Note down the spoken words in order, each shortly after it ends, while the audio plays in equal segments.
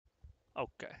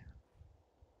Okay.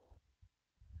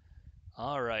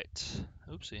 All right.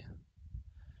 Oopsie.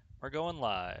 We're going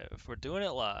live. We're doing it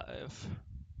live.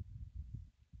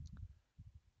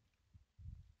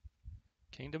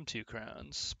 Kingdom 2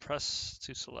 crowns. Press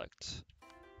to select.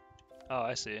 Oh,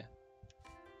 I see.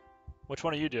 Which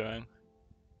one are you doing?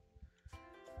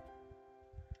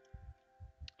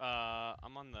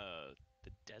 I'm on the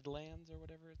Deadlands or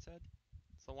whatever it said.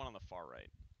 It's the one on the far right.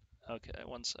 Okay,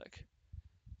 one sec.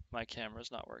 My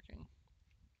camera's not working.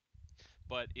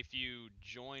 But if you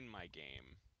join my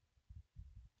game,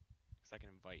 because I can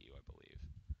invite you, I believe,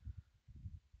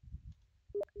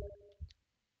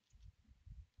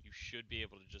 you should be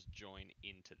able to just join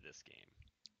into this game.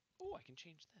 Oh, I can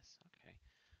change this. Okay.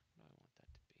 What do I want that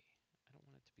to be? I don't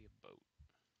want it to be a boat.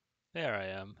 There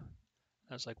I am.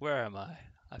 I was like, where am I?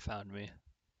 I found me.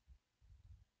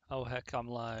 Oh heck, I'm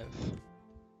live.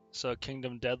 So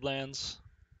Kingdom Deadlands.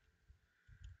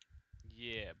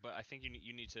 Yeah, but I think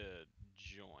you need to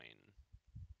join.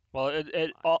 Well,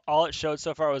 it My... all it showed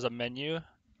so far was a menu,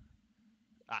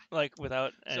 Ah, like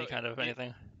without so any kind of it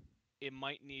anything. it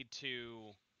might need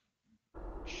to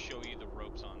show you the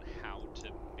ropes on how to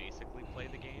basically play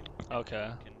the game, and then Okay.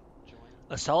 you can join.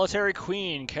 A solitary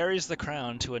queen carries the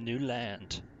crown to a new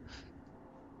land.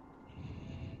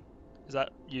 Is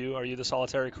that you? Are you the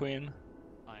solitary queen?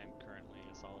 I am currently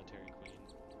a solitary queen,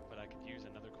 but I could use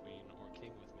another queen or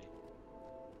king with me.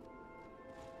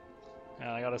 And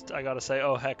I gotta say,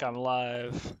 oh heck, I'm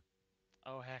live.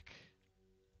 Oh heck.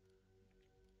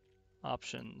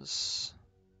 Options.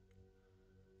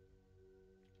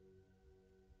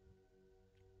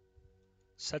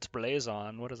 Sets blaze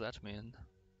on. What does that mean?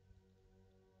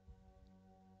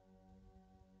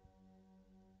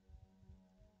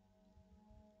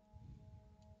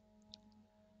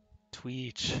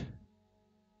 Tweech.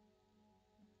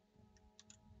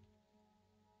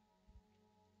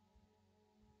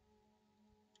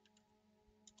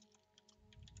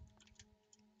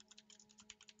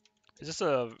 Is this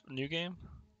a new game?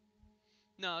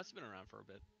 No, it's been around for a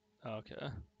bit.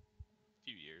 Okay.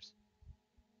 Few years.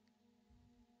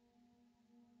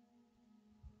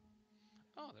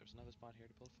 Oh, there's another spot here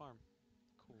to build a farm.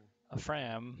 Cool. A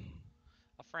Fram.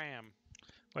 A fram.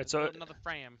 Wait, Let's so build another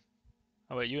fram.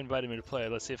 oh wait, you invited me to play.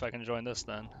 Let's see if I can join this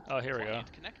then. Oh, here we go.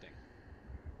 Client connecting.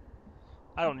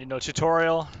 I don't need no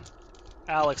tutorial.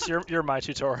 Alex, you're my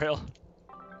tutorial.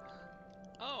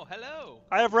 Oh, hello.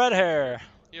 I have red hair.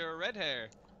 You're a red hair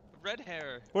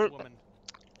Where? woman.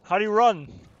 How do you run?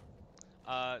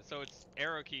 So it's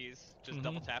arrow keys. Just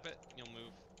double Mm-hmm. tap it. You'll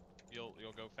move.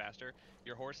 You'll go faster.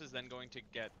 Your horse is then going to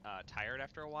get tired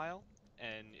after a while,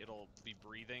 and it'll be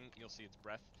breathing. You'll see its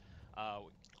breath. Uh,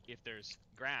 if there's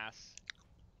grass,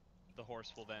 the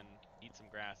horse will then eat some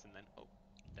grass, and then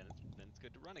then it's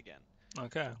good to run again.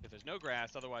 Okay. If there's no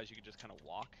grass, otherwise you can just kind of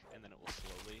walk, and then it will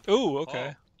slowly. Ooh,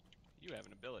 okay. Oh, you have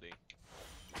an ability.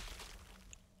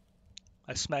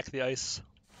 I smack the ice.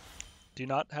 Do you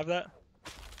not have that?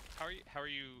 How are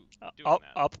you doing Up,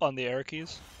 that? up on the arrow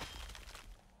keys.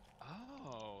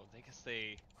 Oh, I guess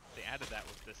they added that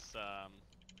with this.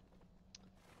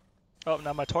 Oh,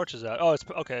 now my torch is out. Oh, it's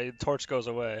okay. The torch goes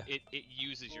away. It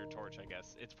uses your torch, I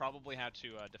guess. It's probably how to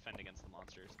defend against the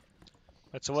monsters.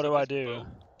 Wait, so what So do I this do? boat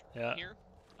Yeah. here,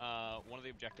 one of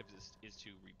the objectives is to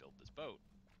rebuild this boat,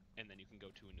 and then you can go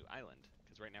to a new island.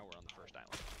 Because right now we're on the first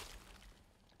island.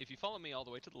 If you follow me all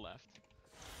the way to the left,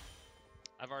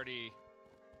 I've already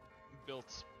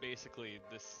built basically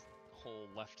this whole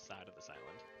left side of this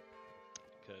island.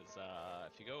 Because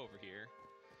if you go over here,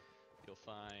 you'll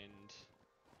find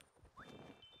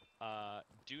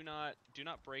do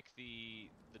not break the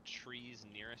trees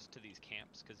nearest to these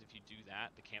camps, because if you do that,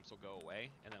 the camps will go away,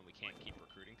 and then we can't keep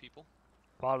recruiting people.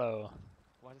 Follow.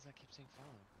 Why does that keep saying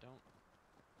follow? Don't.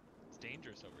 It's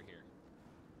dangerous over here.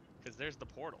 Because there's the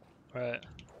portal. Right.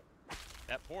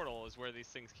 That portal is where these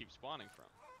things keep spawning from.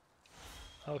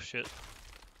 Oh shit.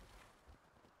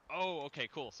 Oh, okay,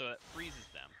 cool. So that freezes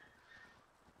them.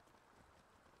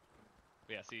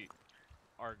 But yeah, see,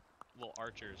 our little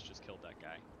archers just killed that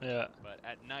guy. Yeah. But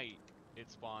at night,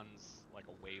 it spawns like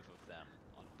a wave of them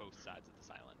on both sides of this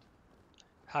island.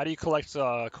 How do you collect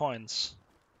coins?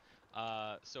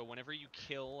 So whenever you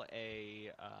kill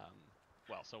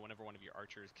so whenever one of your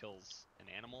archers kills an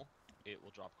animal, it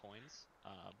will drop coins.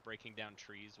 Breaking down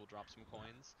trees will drop some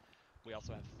coins. We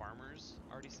also have farmers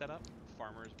already set up.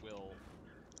 Farmers will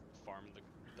farm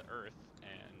the earth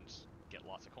and get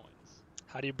lots of coins.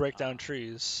 How do you break down Uh,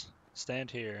 trees?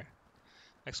 Stand here.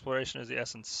 Exploration is the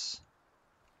essence.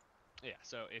 yeah,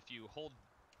 so if you hold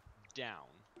down,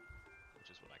 which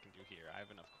is what I can do here, I have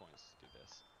enough coins to do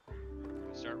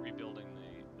this. Start rebuilding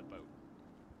the boat.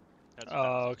 That's what that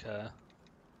was Oh, used for. okay.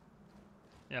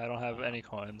 Yeah, I don't have Um, any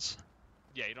coins.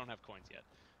 yeah, you don't have coins yet,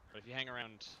 but if you hang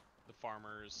around the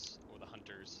farmers or the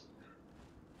hunters,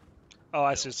 Oh,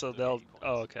 I see. they'll So they'll get they'll.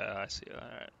 you Oh, coins. okay. I see. All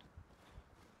right.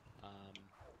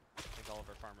 I think all of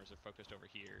our farmers are focused over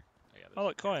here. Oh yeah, Oh, there's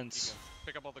look, here. You go. coins.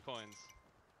 Pick up all the coins.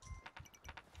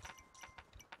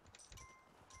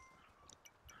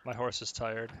 My horse is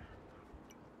tired.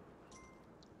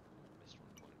 Missed one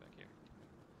coin back here.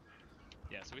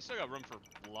 Yeah, so we still got room for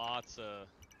lots of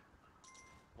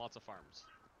farms,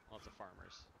 lots of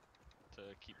farmers to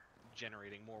keep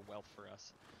generating more wealth for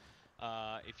us.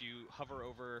 If you hover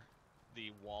over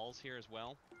the walls here as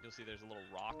well, you'll see there's a little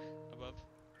rock above.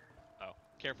 Oh,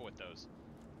 careful with those.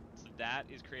 So that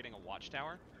is creating a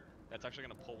watchtower. That's actually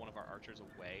going to pull one of our archers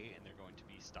away, and they're going to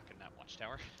be stuck in that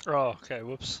watchtower. Oh, okay.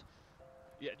 Whoops.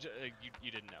 Yeah,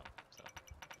 you didn't know. So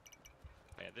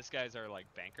yeah, this guy's our like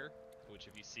banker, which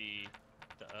if you see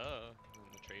the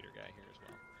and the trader guy here as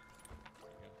well.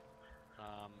 There you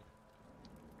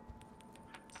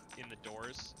go. In the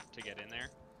doors to get in there,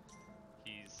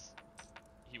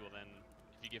 he will then,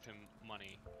 if you give him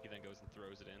money, he then goes and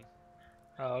throws it in.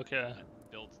 Oh, okay. And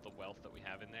that builds the wealth that we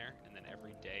have in there, and then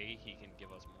every day he can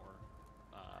give us more,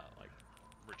 like,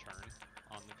 return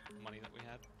on the money that we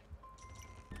had.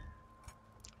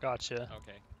 Gotcha.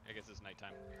 Okay, I guess it's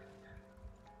nighttime.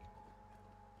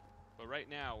 But right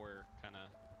now we're kind of...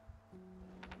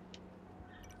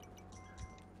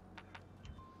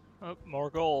 Oh, more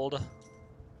gold.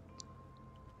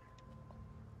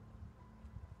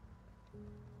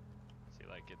 See,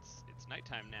 like, it's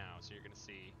nighttime now, so you're gonna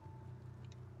see...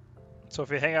 So if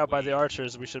we hang out by the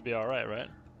archers, we should be all right, right?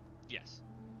 Yes.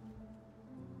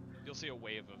 You'll see a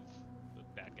wave of the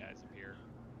bad guys appear,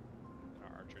 and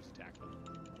our archers attack them.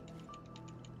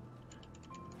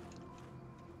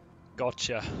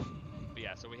 Gotcha. But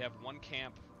yeah, so we have one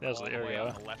camp There's all the the way area.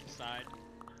 on the left side,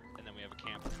 and then we have a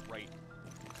camp right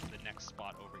in the next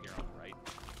spot over here on the right.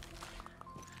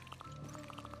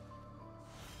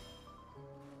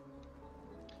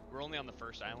 We're only on the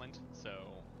first island, so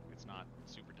it's not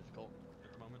super difficult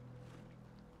at the moment.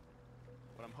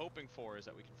 What I'm hoping for is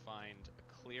that we can find a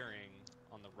clearing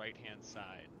on the right-hand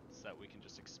side so that we can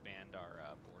just expand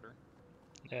our border.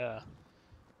 Yeah.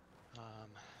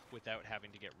 Without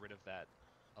having to get rid of that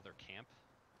other camp.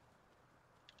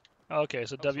 Okay,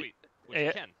 so Oh, sweet. Which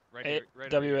we can. Right here.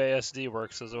 Right over here. WASD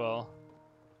works as well.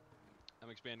 I'm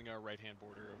expanding our right-hand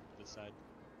border over to this side.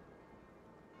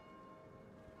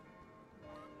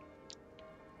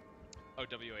 Oh,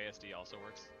 WASD also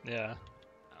works? Yeah.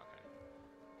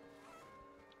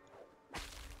 Okay.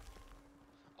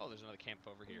 Oh, there's another camp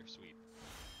over here. Sweet.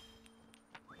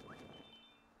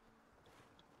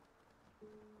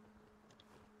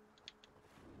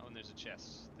 Oh, and there's a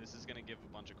chest. This is gonna give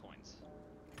a bunch of coins.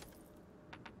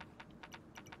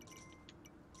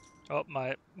 Oh,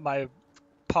 my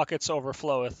pockets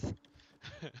overfloweth. What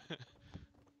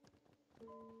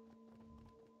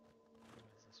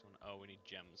is this one? Oh, we need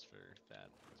gems for that.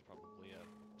 It's probably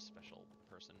a special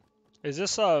person Is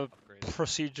this upgrade.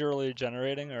 procedurally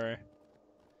generating or?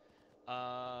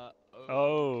 Okay.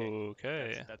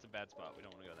 Okay. That's a bad spot. We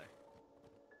don't want to go there.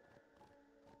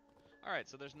 Alright,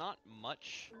 so there's not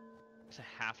much to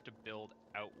have to build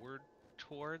outward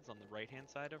towards on the right-hand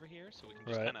side over here, so we can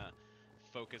just Right. kind of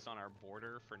focus on our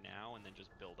border for now and then just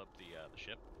build up the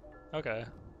ship. Okay.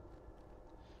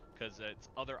 Because it's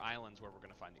other islands where we're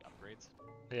going to find the upgrades.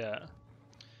 Yeah.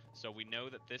 So we know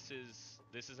that this is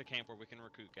a camp where we can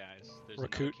recruit guys. There's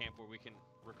Recruit. another camp where we can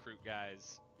recruit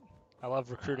guys. I love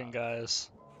recruiting guys.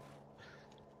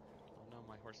 Oh no,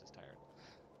 my horse is tired.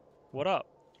 What up?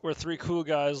 We're three cool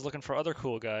guys looking for other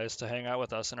cool guys to hang out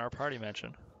with us in our party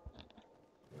mansion.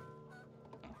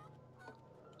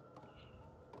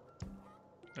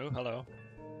 Oh, hello.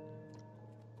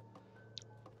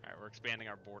 Alright, we're expanding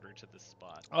our border to this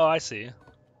spot. Oh, I see.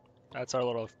 That's our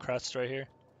little crest right here.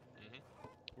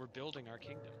 We're building our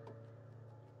kingdom.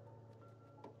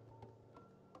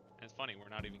 And it's funny, we're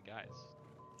not even guys.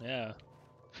 Yeah.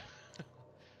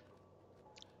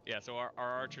 Yeah, so our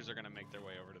archers are going to make their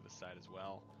way over to this side as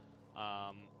well.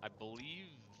 I believe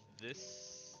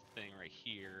this thing right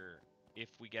here, if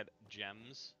we get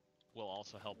gems, will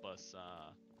also help us,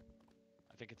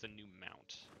 I think it's a new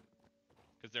mount.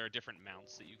 Because there are different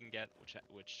mounts that you can get,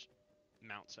 which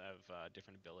mounts have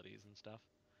different abilities and stuff.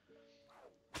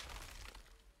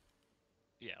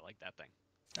 Yeah, like that thing.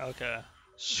 Okay.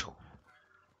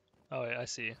 Oh, yeah, I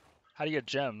see. How do you get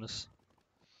gems?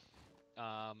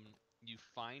 You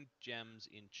find gems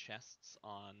in chests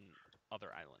on other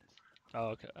islands. Oh,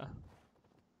 okay.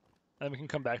 Then we can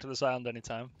come back to this island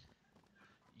anytime.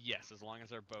 Yes, as long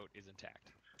as our boat is intact.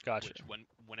 Gotcha. Which,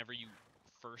 whenever you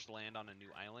first land on a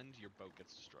new island, your boat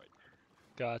gets destroyed.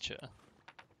 Gotcha.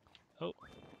 Oh,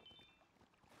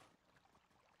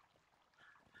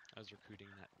 I was recruiting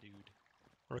that dude.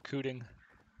 recruiting.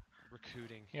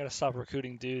 Recruiting. You gotta stop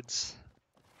recruiting dudes.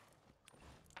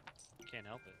 Can't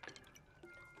help it.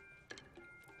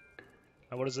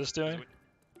 Now, what is this doing?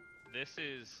 This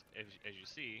is, as you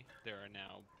see, there are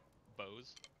now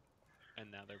bows,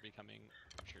 and now they're becoming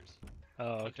archers.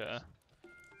 Oh, Hunters. okay.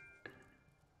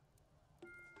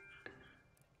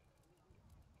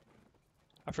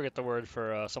 I forget the word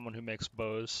for someone who makes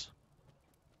bows.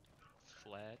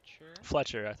 Fletcher?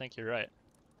 Fletcher, I think you're right.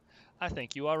 I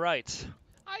think you are right.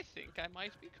 I think I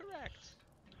might be correct.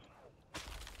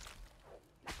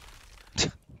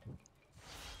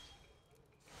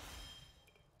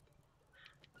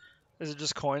 Is it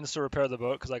just coins to repair the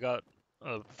boat? Because I got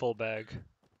a full bag.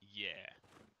 Yeah.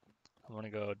 I'm gonna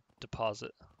go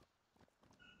deposit.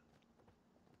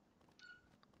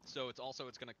 So it's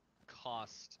gonna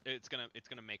cost. It's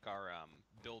gonna make our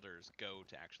builders go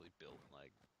to actually build,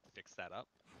 like, fix that up.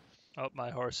 Oh, my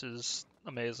horse is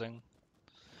amazing.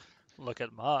 Look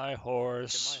at my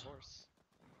horse. Look at my horse.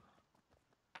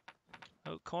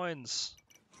 Oh, coins.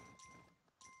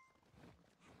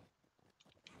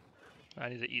 I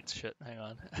need to eat shit. Hang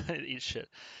on. I need to eat shit.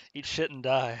 Eat shit and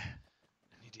die.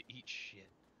 I need to eat shit.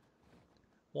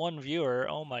 One viewer.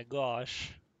 Oh my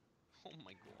gosh. Oh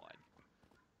my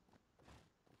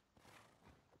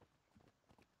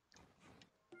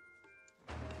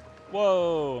god.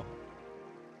 Whoa.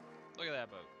 Look at that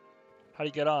boat. How do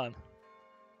you get on?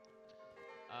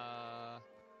 I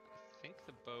think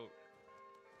the boat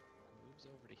moves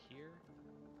over to here.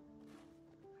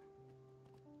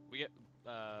 We get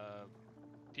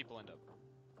people end up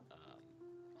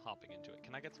hopping into it.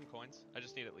 Can I get some coins? I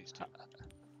just need at least 2.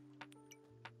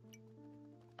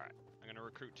 Alright, I'm gonna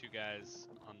recruit 2 guys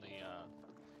on the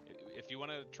if you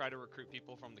want to try to recruit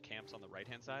people from the camps on the right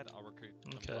hand side, I'll recruit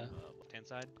them from the left hand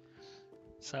side.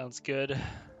 Sounds good.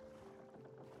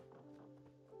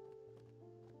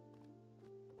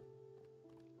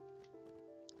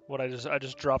 What, I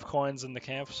just drop coins in the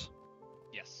camps?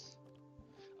 Yes.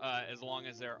 As long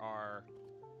as there are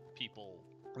people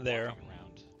There. walking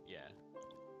around. Yeah.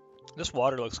 This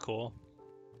water looks cool.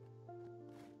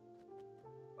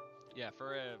 Yeah,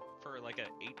 for like a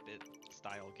 8-bit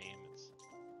style game, it's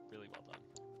really well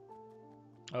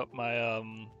done. Oh,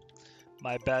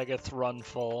 my baggeth run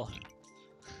full.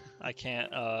 I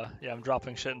can't, yeah, I'm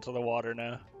dropping shit into the water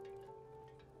now.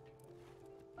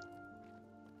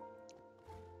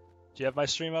 Do you have my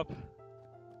stream up?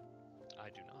 I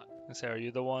do not. I say, are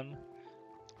you the one?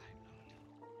 I have no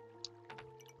idea.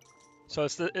 So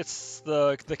it's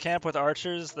the camp with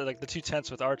archers, like the 2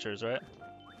 tents with archers, right?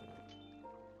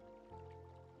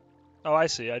 Oh, I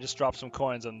see. I just dropped some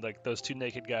coins and like those 2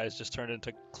 naked guys just turned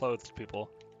into clothed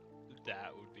people.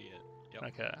 That would be it. Yep.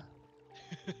 Okay.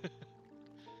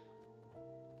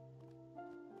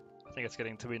 I think it's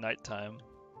getting to be nighttime.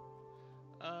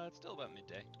 It's still about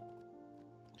midday.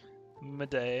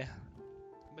 Midday.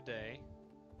 Midday.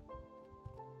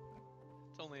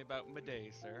 It's only about midday,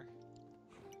 sir.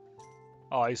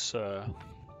 Aye, sir.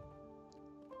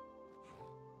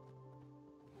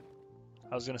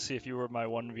 I was gonna see if you were my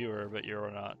one viewer, but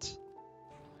you're not. I'm not.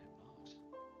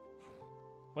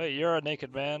 Wait, you're a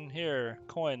naked man. Here,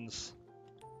 coins.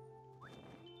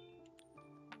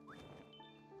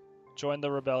 Join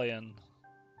the rebellion.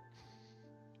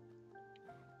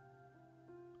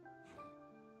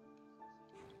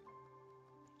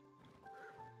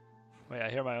 Wait, I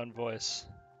hear my own voice.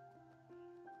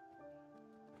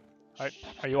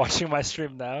 Are you watching my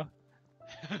stream now?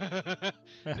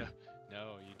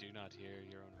 No, you do not hear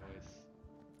your own voice.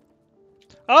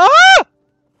 Ah!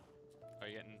 Are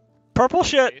you getting Purple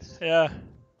shit. chased? Yeah.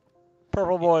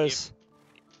 Purple boys.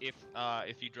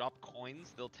 If you drop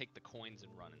coins, they'll take the coins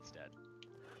and run instead.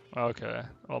 Okay.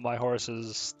 Well, my horse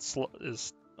is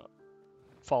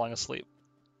falling asleep.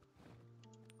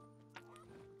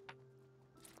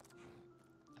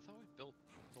 I thought we built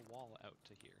the wall out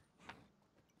to here.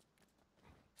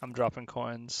 I'm dropping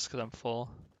coins because I'm full.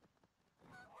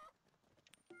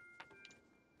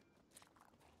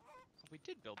 We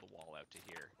did build the wall out to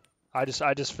here. I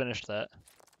just finished that.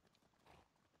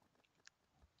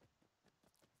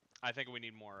 I think we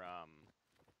need more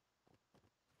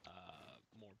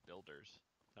more builders.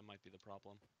 That might be the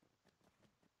problem.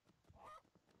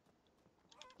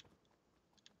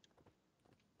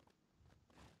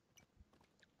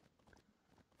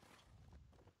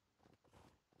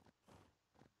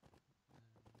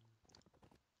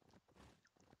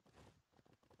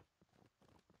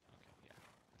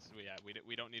 yeah,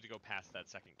 we don't need to go past that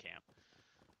second camp.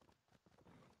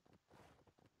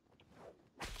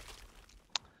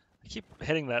 I keep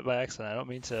hitting that by accident. I don't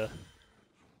mean to.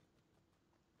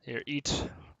 Here, eat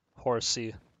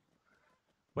horsey.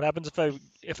 What happens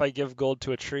if I give gold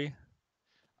to a tree?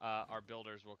 Our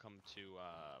builders will come to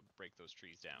break those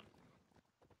trees down.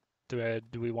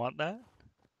 Do we want that?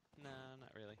 Nah,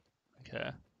 not really.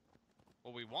 Okay.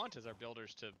 What we want is our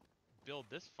builders to build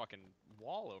this fucking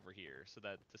wall over here so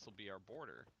that this will be our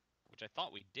border, which I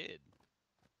thought we did.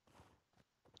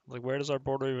 Like, where does our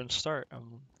border even start?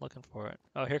 I'm looking for it.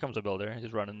 Oh, here comes a builder.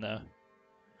 He's running now.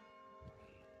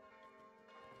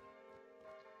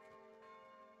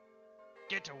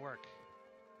 Get to work.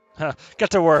 Get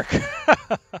to work.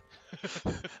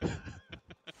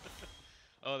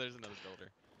 Oh, there's another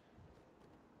builder.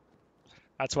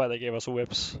 That's why they gave us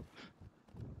whips.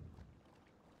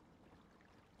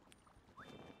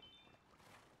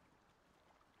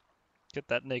 Get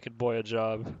that naked boy a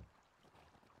job.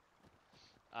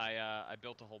 I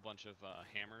built a whole bunch of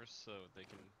hammers so they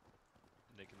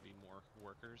can be more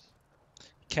workers.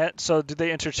 So do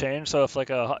they interchange? So if like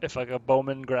a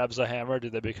bowman grabs a hammer, do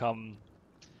they become?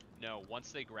 No,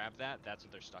 once they grab that, that's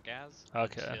what they're stuck as.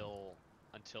 Okay.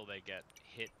 Until they get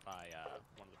hit by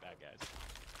one of the bad guys.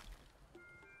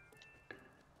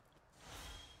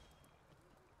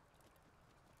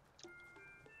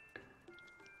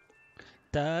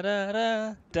 Da da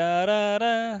da da da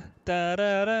da da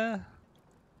da da.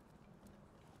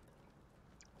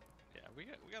 Yeah, we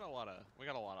got a lot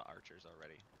of archers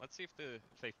already. Let's see if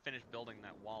they finish building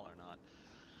that wall or not.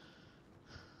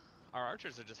 Our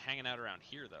archers are just hanging out around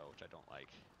here though, which I don't like.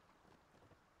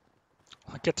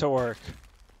 Get to work.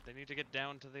 They need to get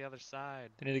down to the other side.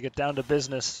 They need to get down to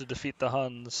business to defeat the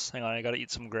Huns. Hang on, I gotta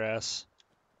eat some grass.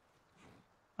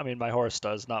 I mean, my horse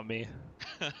does, not me.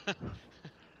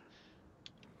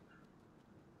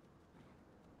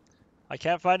 I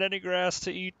can't find any grass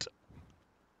to eat.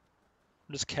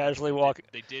 I'm just casually walking.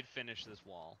 They did finish this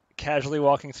wall. Casually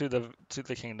walking through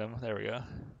the kingdom. There we go. So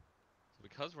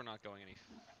because we're not going any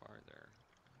farther,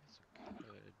 I guess we could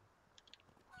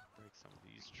break some of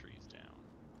these trees down.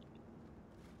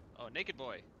 Oh, naked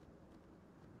boy.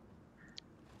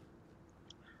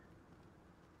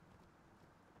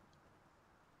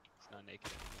 It's not naked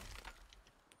anymore.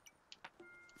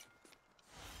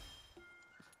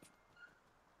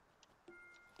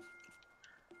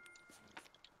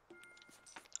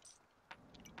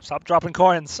 Stop dropping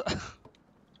coins.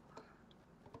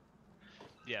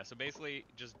 Yeah, so basically,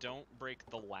 just don't break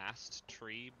the last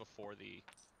tree before the...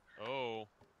 Oh.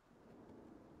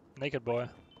 Naked boy.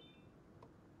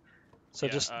 So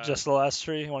Yeah, just the last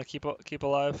tree you want to keep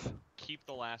alive? Keep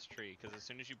the last tree, because as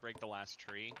soon as you break the last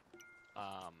tree,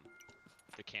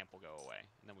 the camp will go away,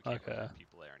 and then we can't recruit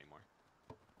people there anymore.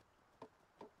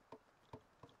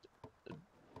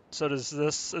 So is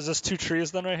this 2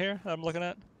 trees then right here that I'm looking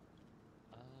at?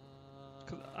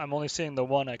 I'm only seeing the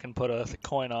one I can put a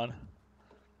coin on.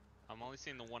 I'm only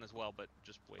seeing the one as well, but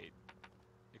just wait.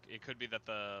 It could be that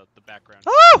the background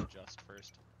Oh! adjust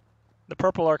first. The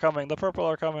purple are coming. The purple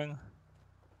are coming.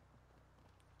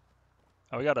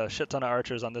 Oh, we got a shit ton of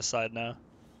archers on this side now.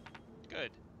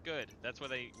 Good, good. That's where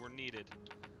they were needed.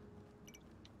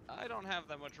 I don't have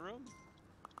that much room.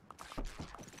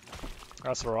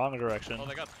 That's the wrong direction. Oh,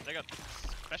 they got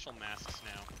special masks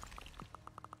now.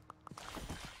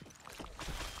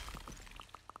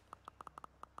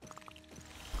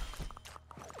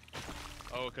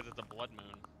 Oh, because it's a blood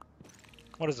moon.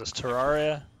 What is this,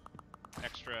 Terraria?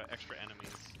 Extra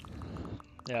enemies.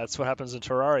 Yeah, that's what happens in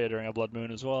Terraria during a blood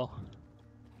moon as well.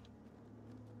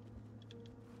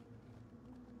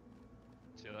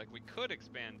 So, like, we could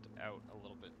expand out a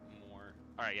little bit more.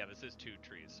 Alright, yeah, this is 2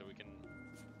 trees, so we can...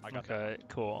 Okay,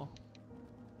 cool.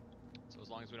 So as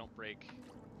long as we don't break...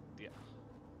 Yeah.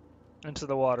 Into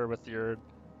the water with your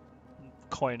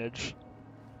coinage.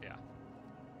 Yeah.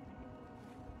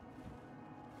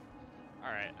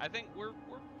 Alright, I think we're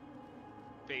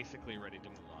basically ready to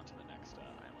move on to the next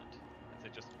island. I'd say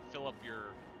just fill up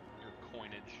your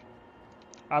coinage.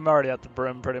 I'm already at the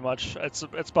brim pretty much.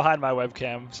 It's behind my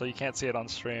webcam, so you can't see it on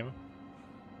stream.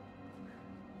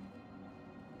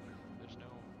 There's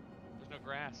no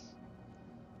grass.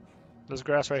 There's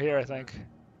grass right here, I think.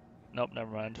 Nope,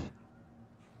 never mind.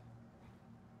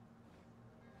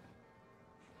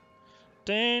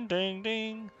 Ding, ding,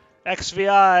 ding.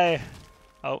 XVI.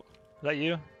 Oh, is that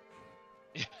you?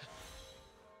 Yeah.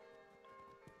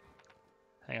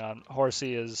 Hang on.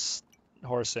 Horsey is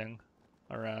horsing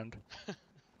around.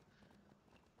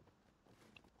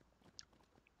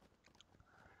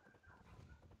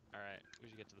 Alright, we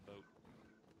should get to the boat.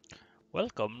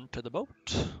 Welcome to the boat.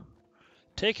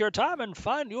 Take your time and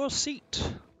find your seat.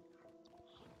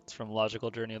 It's from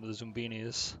Logical Journey of the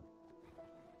Zoombinis.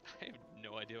 I have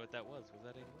no idea what that was. Was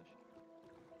that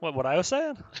English? What I was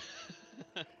saying?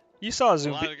 You saw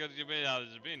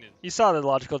You saw the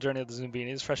Logical Journey of the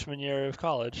Zoombinis freshman year of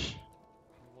college.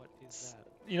 What is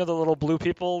that? You know the little blue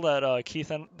people that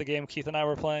the game Keith and I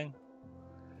were playing?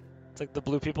 It's like the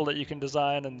blue people that you can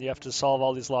design and you have to solve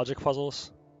all these logic puzzles.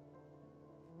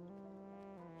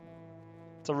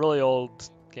 It's a really old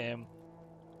game.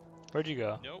 Where'd you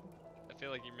go? Nope. I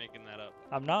feel like you're making that up.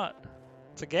 I'm not.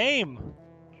 It's a game.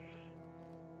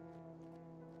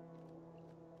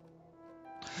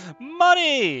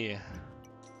 Money!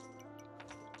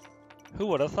 Who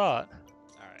would have thought?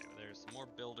 Alright, there's some more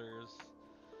builders.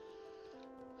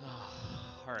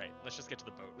 Alright, let's just get to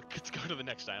the boat. Let's go to the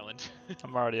next island.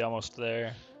 I'm already almost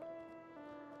there.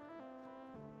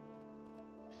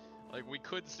 Like, we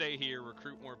could stay here,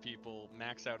 recruit more people,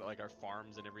 max out, like, our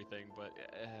farms and everything, but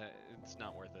it's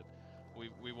not worth it.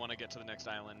 We want to get to the next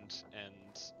island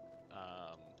and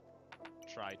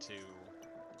try to...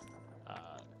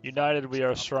 United we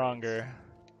are upgrades. stronger.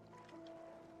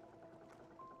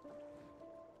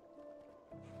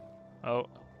 Oh.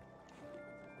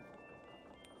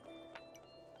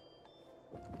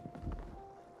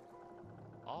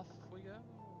 Off we go.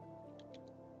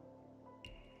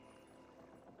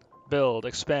 Build,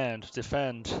 expand,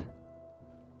 defend.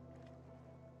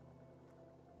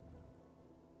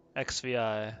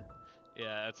 XVI.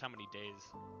 Yeah, that's how many days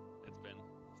it's been.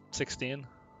 16?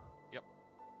 Yep.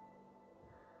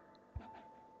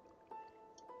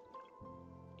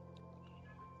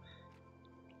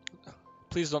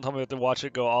 Please don't tell me we have to watch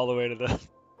it go all the way to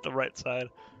the right side.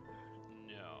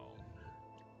 No.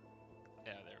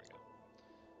 Yeah, there we go.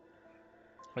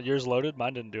 But yours loaded?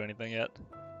 Mine didn't do anything yet.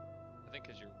 I think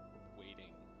because you're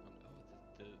waiting on...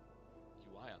 Oh, the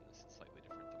UI on this is slightly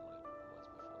different than what it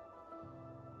was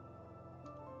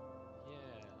before.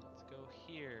 Yeah, let's go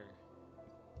here.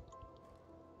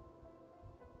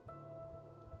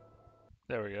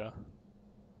 There we go.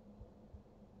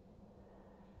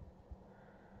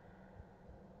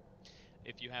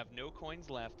 If you have no coins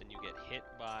left and you get hit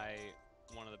by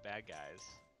one of the bad guys,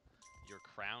 your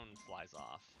crown flies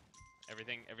off.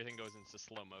 Everything goes into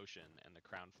slow motion and the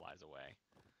crown flies away.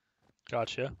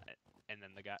 Gotcha. And then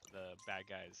the bad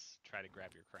guys try to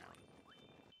grab your crown.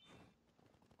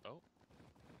 Oh.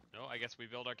 No, I guess we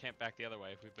build our camp back the other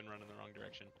way if we've been running the wrong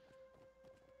direction.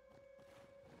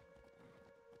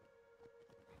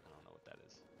 I don't know what that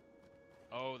is.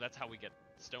 Oh, that's how we get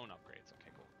stone upgrades.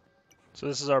 Okay, cool. So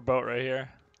this is our boat right here.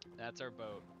 That's our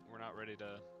boat. We're not ready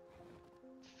to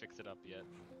fix it up yet.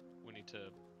 We need to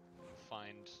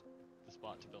find the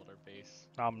spot to build our base.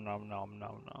 Nom nom nom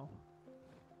nom nom.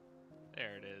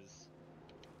 There it is.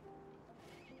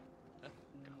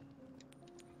 Go.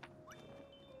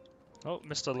 Oh,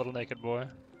 missed a little naked boy.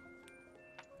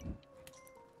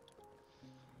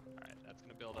 Alright, that's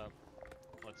gonna build up.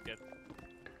 Let's get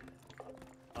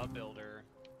a builder.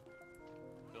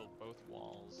 Build both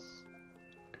walls.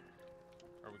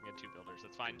 Or we can get two builders.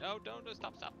 That's fine. No, don't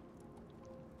stop.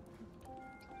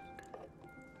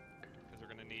 Because we're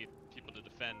gonna need people to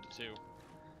defend too.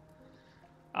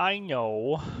 I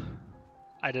know.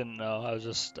 I didn't know. I was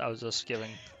just giving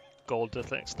gold to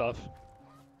stuff.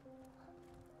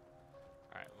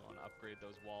 Alright, we want to upgrade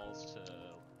those walls to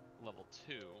level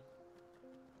 2.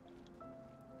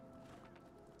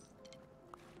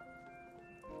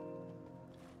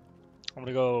 I'm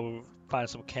gonna go find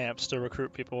some camps to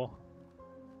recruit people.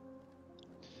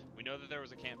 We know that there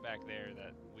was a camp back there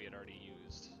that we had already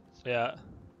used. So Yeah.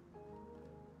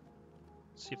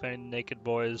 See if any naked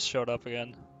boys showed up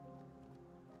again.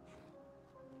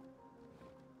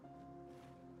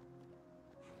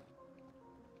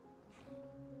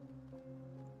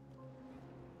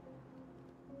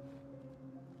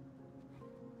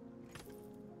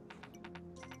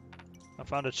 I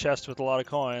found a chest with a lot of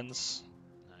coins.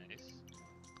 nice.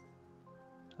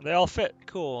 And they all fit.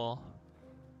 Cool.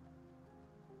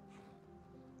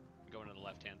 Going to the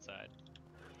left-hand side.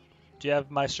 Do you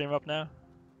have my stream up now?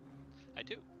 I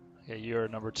do. Okay, you're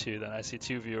number 2 then. I see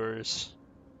 2 viewers.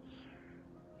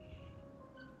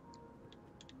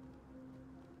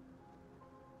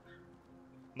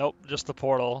 Nope, just the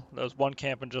portal. There's one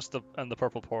camp and just the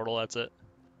purple portal. That's it.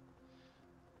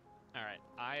 All right.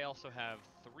 I also have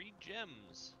 3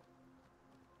 gems.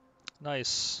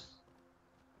 Nice.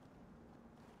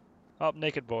 Oh,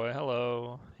 naked boy.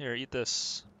 Hello. Here, eat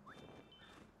this.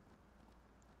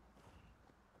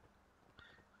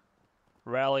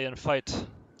 Rally and fight.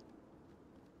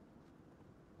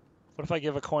 What if I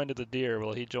give a coin to the deer?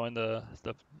 Will he join the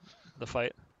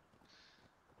fight?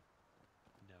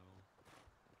 No.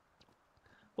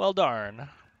 Well, darn.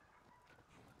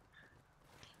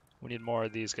 We need more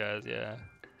of these guys, yeah.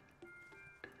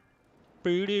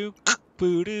 Boo-doo,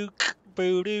 boo-doo,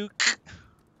 boo-doo.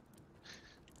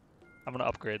 I'm gonna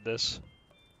upgrade this.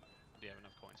 Do you have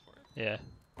enough coins for it? Yeah.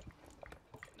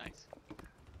 Nice.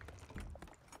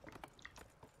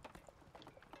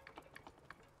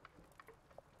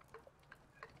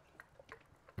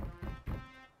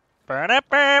 Burn it,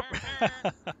 burp.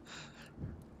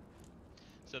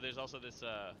 So there's also this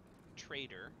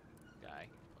trader guy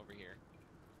over here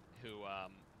who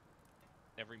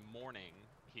every morning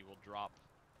he will drop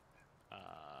a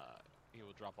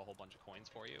whole bunch of coins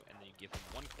for you, and then you give him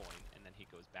one coin, and then he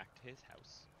goes back to his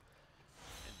house,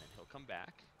 and then he'll come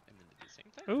back, and then do the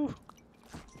same thing. Ooh.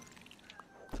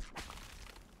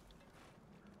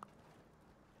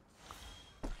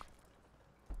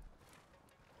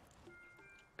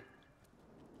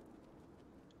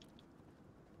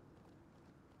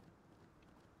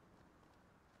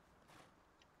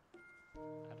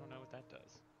 I don't know what that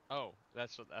does. Oh,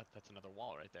 that's another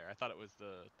wall right there. I thought it was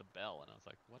the bell, and I was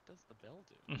like, what does the bell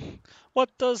do? What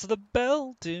does the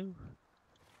bell do?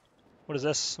 What is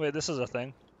this? Wait, this is a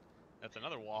thing. That's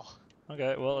another wall.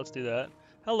 Okay, well, let's do that.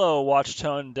 Hello, Watch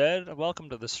Tone Dead.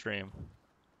 Welcome to the stream.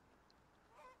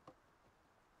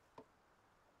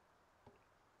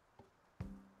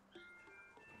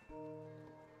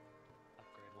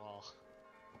 Upgrade wall.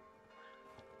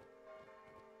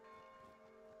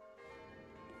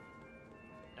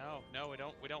 No,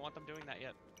 we don't want them doing that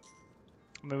yet.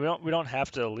 I mean, we don't have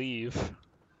to leave.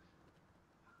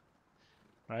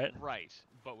 Right? Right,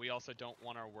 but we also don't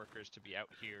want our workers to be out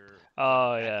here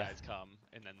Oh, when bad yeah. guys come,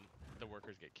 and then the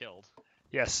workers get killed.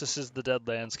 Yes, this is the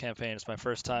Deadlands campaign. It's my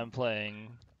first time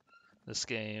playing this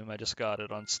game. I just got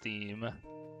it on Steam.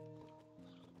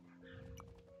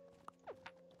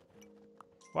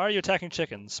 Why are you attacking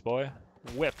chickens, boy?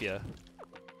 Whip ya.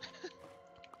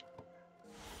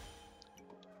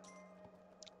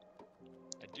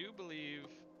 I do believe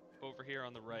over here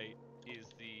on the right is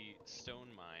the stone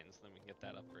mines. Then we can get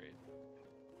that upgrade.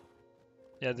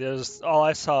 Yeah, there's all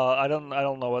I saw. I don't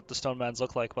know what the stone mans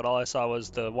look like, but all I saw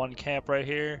was the one camp right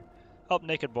here. Oh,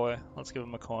 naked boy. Let's give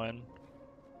him a coin.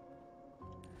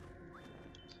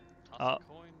 Toss a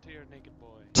coin to your naked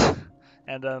boy.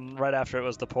 And then right after it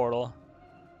was the portal.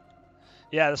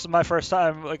 Yeah, this is my first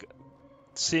time like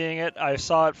seeing it. I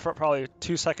saw it for probably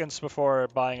 2 seconds before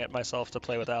buying it myself to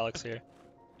play with Alex here.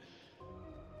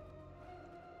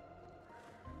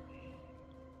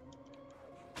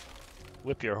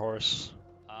 Whip your horse.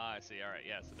 Ah, I see. All right,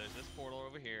 yeah. So there's this portal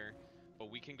over here, but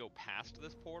we can go past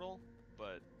this portal.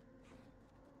 But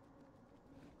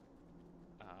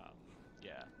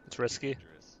yeah, It's risky.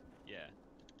 dangerous. Yeah.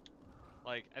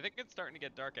 Like I think it's starting to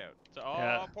get dark out. So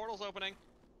Yeah. portal's opening.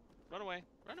 Run away!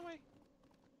 Run away!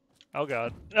 Oh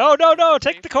god. No, no, no!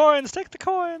 Take the Safety. coins! Take the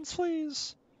coins,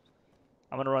 please!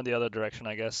 I'm gonna run the other direction,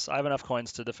 I guess. I have enough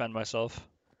coins to defend myself.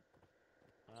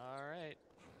 All right.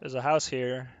 There's a house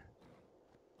here.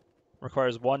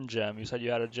 Requires 1 gem. You said you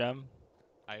had a gem?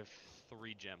 I have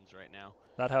 3 gems right now.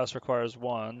 That house requires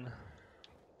 1.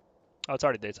 Oh, it's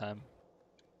already daytime.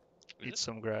 Is Eat it?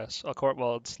 some grass. Oh,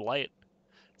 well, it's light.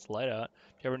 It's light out.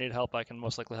 If you ever need help, I can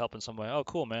most likely help in some way. Oh,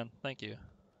 cool, man. Thank you.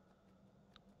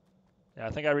 Yeah, I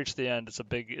think I reached the end. It's a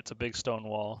big stone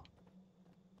wall.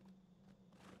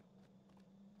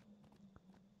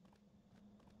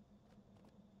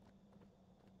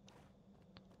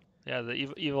 Yeah, the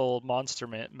evil monster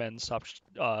men stopped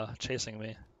chasing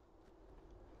me.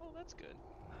 Oh, that's good.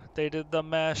 They did the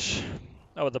mesh.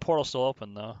 Oh, the portal's still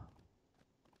open though.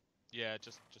 Yeah,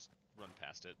 just run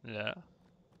past it. Yeah.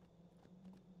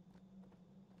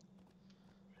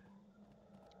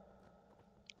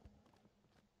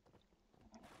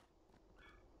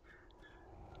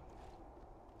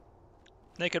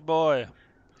 Naked boy.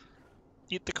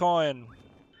 Eat the coin.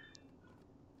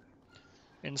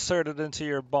 Insert it into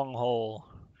your bunghole.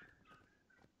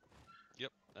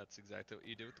 Yep, that's exactly what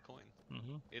you do with the coin.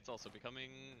 Mm-hmm. It's also becoming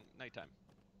nighttime.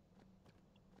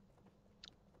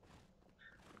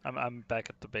 I'm back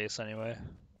at the base anyway. Okay,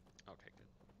 good.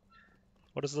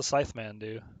 What does the scythe man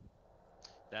do?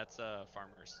 That's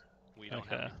farmers. We don't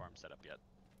have Okay. any farms set up yet.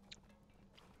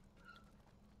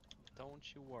 Don't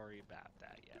you worry about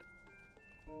that yet.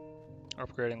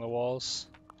 Upgrading the walls.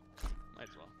 Might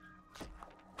as well.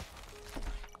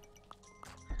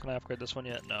 Can I upgrade this one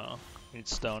yet? No. Need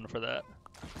stone for that.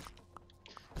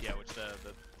 Yeah, which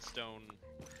the stone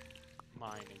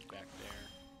mine is back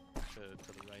there to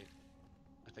the right.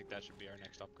 I think that should be our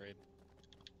next upgrade.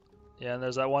 Yeah, and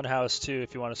there's that one house too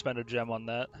if you want to spend a gem on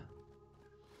that.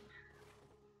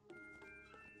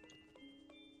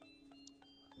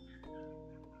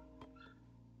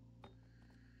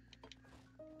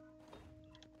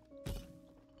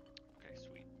 Okay,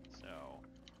 sweet. So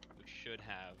we should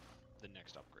have the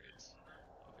next upgrades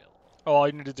available. Oh, all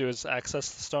you need to do is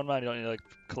access the stone mine. You don't need to like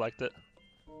collect it.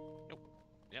 Nope.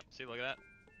 Yep. See, look at that.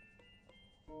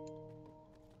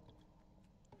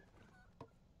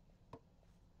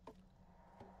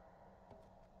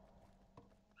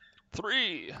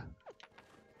 3.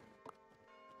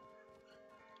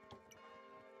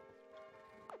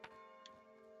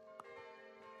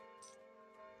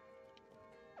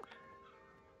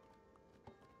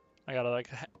 I got like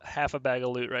half a bag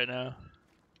of loot right now.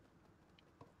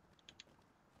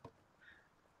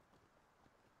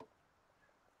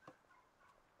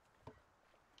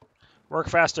 Work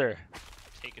faster.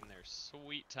 Taking their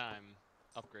sweet time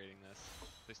upgrading this.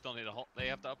 They still need a whole. They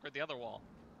have to upgrade the other wall.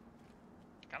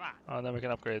 Come on. Oh, and then we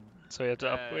can upgrade. So you have to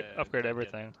upgrade Don't get.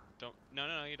 everything. Don't. No,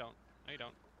 no, no. You don't. No, you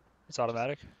don't. It's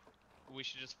automatic. We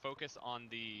should just focus on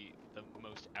the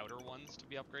most outer ones to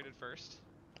be upgraded first,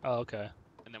 Oh, okay.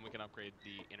 and then we can upgrade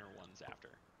the inner ones after.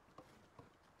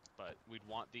 But we'd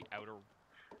want the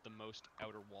most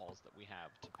outer walls that we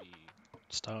have to be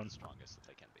Stone. the strongest that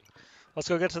they can be. Let's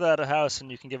go get to that house,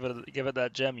 and you can give it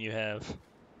that gem you have.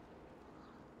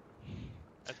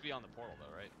 That's beyond the portal,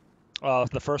 though, right? Oh,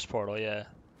 the first portal, yeah.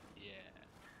 Yeah.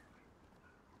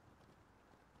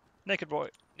 Naked boy.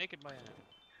 Naked man.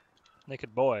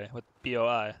 Naked boy with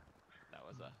B-O-I. That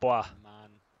was a Boy. man.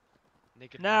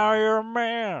 Naked Now man. you're a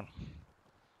man.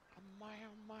 A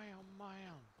man.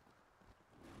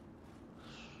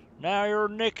 Now you're a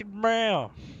naked man.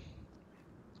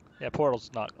 Yeah,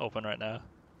 portal's not open right now.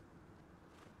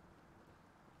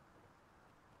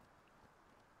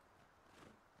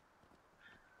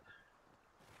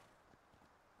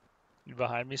 You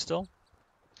behind me still?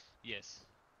 Yes.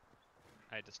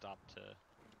 I had to stop to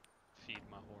feed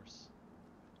my horse.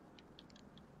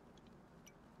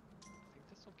 I think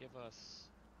this will give us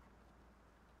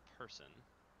person.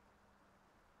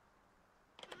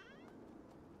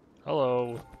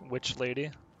 Hello, witch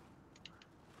lady.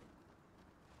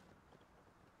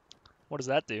 What does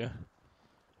that do?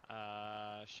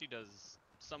 She does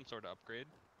some sort of upgrade.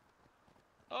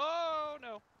 Oh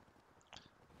no!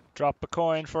 Drop a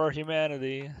coin for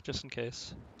humanity, just in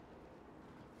case.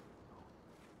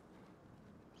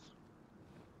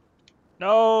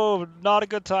 No, not a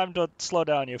good time to slow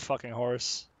down, you fucking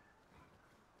horse.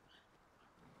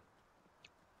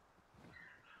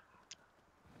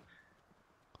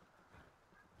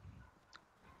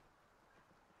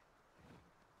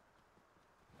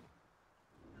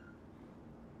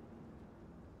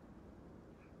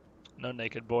 No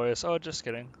naked boys. Oh, just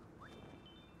kidding.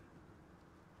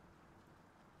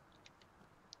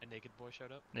 A naked boy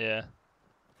showed up. Yeah.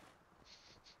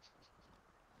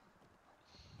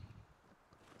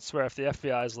 Swear if the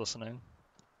FBI is listening.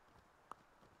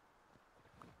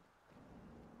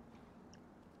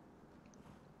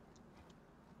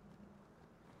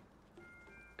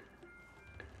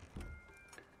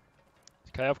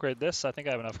 Can I upgrade this? I think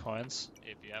I have enough coins.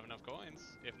 If you have enough coins.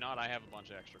 If not, I have a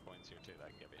bunch of extra coins here too that I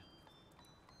can give you.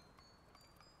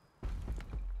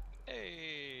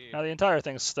 Hey! Now the entire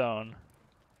thing's stone.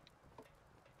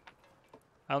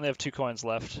 I only have 2 coins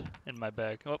left in my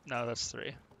bag. Oh, now that's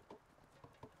 3.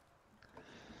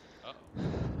 Uh-oh.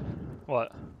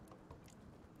 What?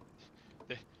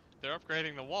 They're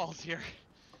upgrading the walls here.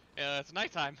 It's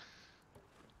nighttime.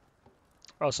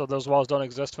 Oh, so those walls don't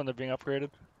exist when they're being upgraded?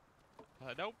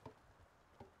 Nope.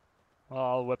 Well,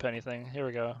 I'll whip anything. Here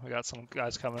we go. We got some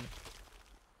guys coming.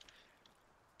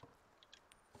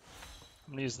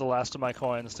 I'm gonna use the last of my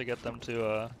coins to get them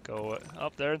to go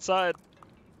up there inside.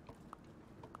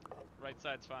 Right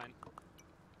side's fine.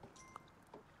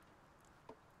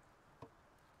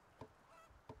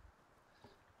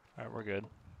 Alright, we're good.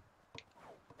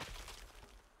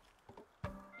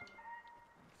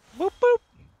 Boop boop!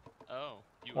 Oh,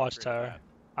 you upgraded Watchtower. that.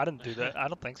 I didn't do that. I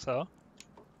don't think so.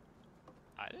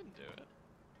 I didn't do it.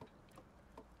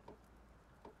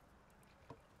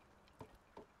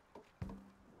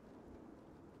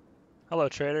 Hello,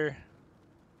 trader.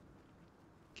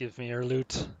 Give me your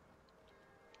loot.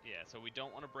 Yeah, so we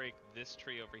don't want to break this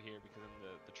tree over here because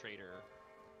then the trader's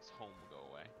home will go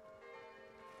away.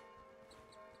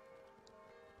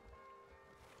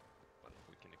 But if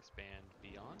we can expand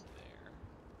beyond there,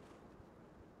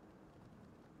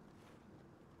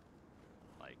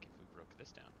 like if we broke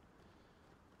this down.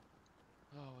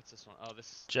 Oh, what's this one? Oh,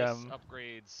 this Gem.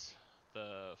 upgrades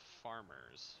the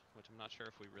farmers, which I'm not sure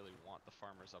if we really want the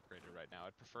farmers upgraded right now.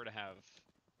 I'd prefer to have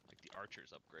like the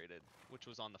archers upgraded, which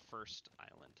was on the first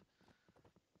island.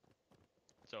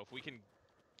 So if we can, You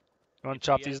want if to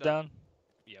chop we these end up, down?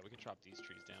 yeah, we can chop these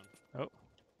trees down.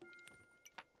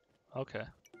 Oh. Okay.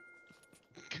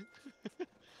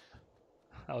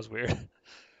 That was weird.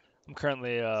 I'm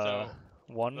currently So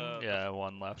one. the Yeah,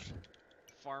 one left.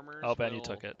 farmers Oh, Ben, you will,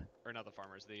 took it. or not the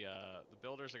farmers, the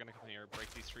builders are gonna come here,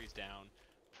 break these trees down.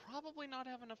 Probably not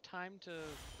have enough time to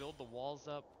build the walls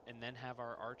up and then have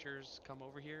our archers come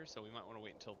over here. So we might want to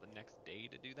wait until the next day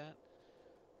to do that.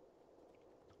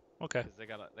 Okay. Because they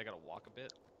gotta walk a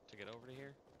bit to get over to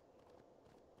here.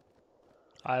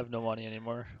 I have no money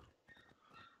anymore.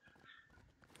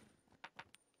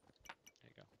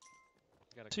 There you go.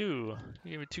 You gotta. Two.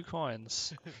 You gave me 2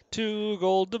 coins. 2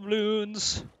 gold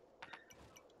doubloons.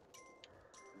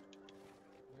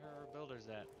 Where are our builders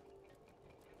at?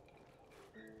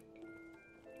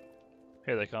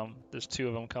 Here they come. There's 2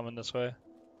 of them coming this way.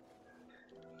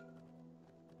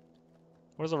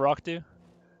 What does the rock do?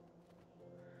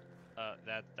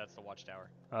 That's the watchtower.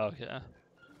 Oh, yeah.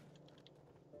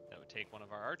 That would take one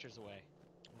of our archers away.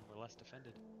 And we're less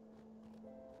defended.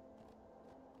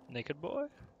 Naked boy?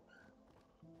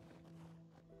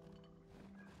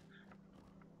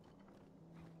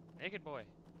 Naked boy.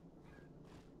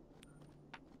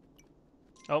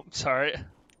 Oh, sorry.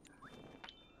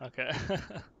 Okay.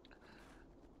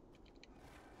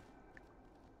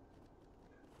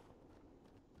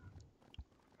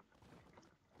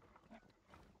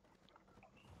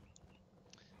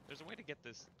 There's a way to get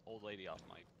this old lady off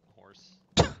my horse.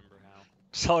 I don't remember how.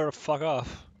 Tell her to fuck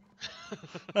off.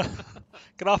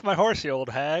 Get off my horse, you old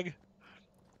hag.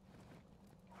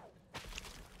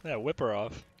 Yeah, whip her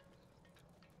off.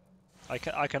 I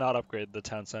cannot upgrade the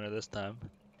town center this time.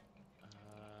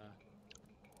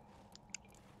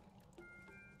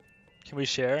 Can we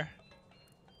share?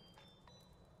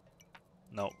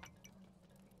 Nope.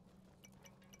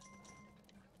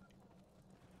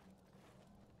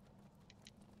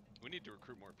 We need to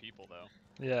recruit more people, though.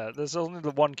 Yeah, there's only the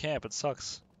one camp. It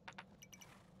sucks.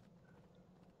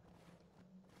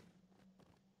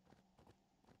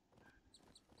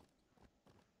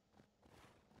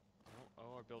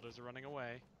 Oh, our builders are running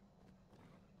away.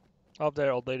 Up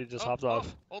there, old lady just hopped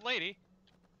off. Old lady.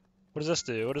 What does this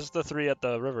do? What does the 3 at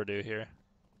the river do here?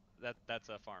 That's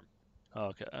a farm. Oh,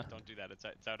 okay. Don't do that. It's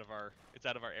out of our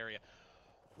area.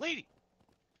 Lady.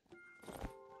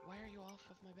 Why are you off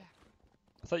of my back?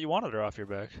 I thought you wanted her off your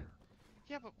back.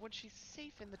 Yeah, but when she's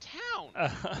safe in the town.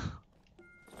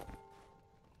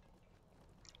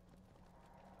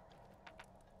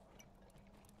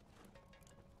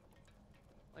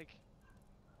 Like,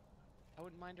 I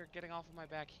wouldn't mind her getting off of my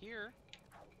back here.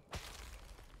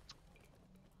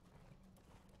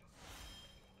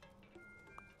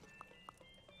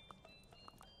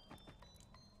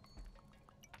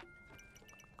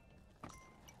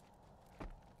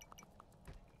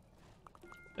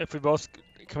 If we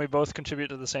can we both contribute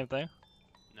to the same thing?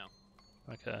 No.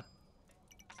 Okay.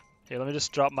 Here, let me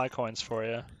just drop my coins for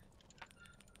you.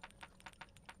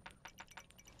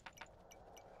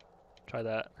 Try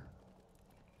that.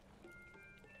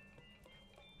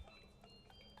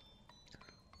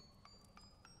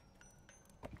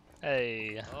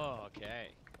 Hey. Oh, okay.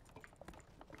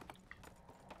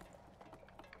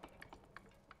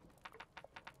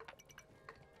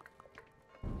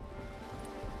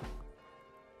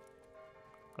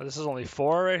 Oh, this is only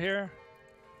 4 right here?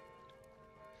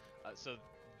 So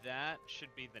that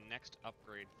should be the next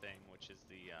upgrade thing, which is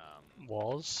the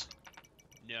Walls?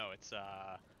 No, it's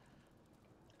I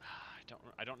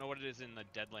don't know what it is in the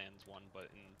Deadlands one, but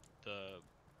in the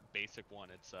basic one,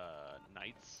 it's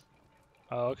knights.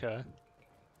 Oh, okay.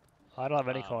 I don't have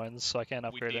any coins, so I can't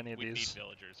upgrade any of we'd these. need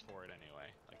villagers for it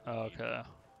anyway. Like, Oh, okay.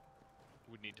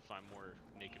 We'd need to find more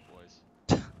naked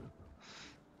boys.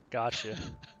 Gotcha.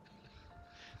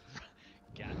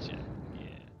 Gotcha. Yeah.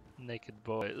 Naked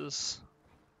boys.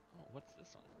 Oh, what's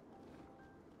this one?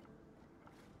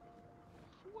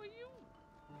 Who are you?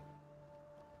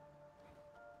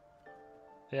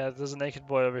 Yeah, there's a naked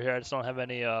boy over here. I just don't have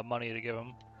any money to give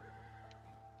him.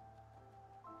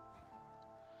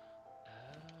 Oh.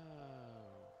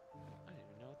 I didn't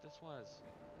even know what this was.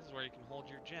 This is where you can hold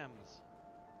your gems.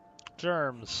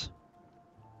 Germs.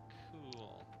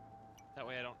 Cool. That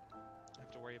way I don't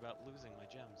have to worry about losing my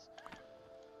gems.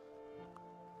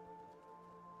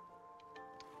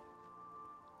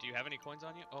 Do you have any coins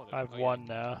on you? Oh, I have oh, yeah. 1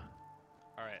 now.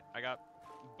 Alright, I got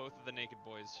both of the naked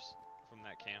boys from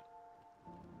that camp.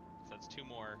 So that's 2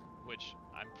 more, which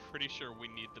I'm pretty sure we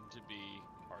need them to be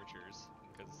archers,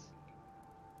 because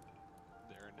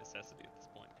they're a necessity at this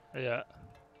point. Yeah.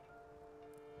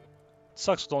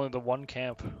 Sucks with only the one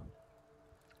camp.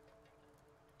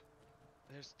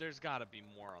 There's got to be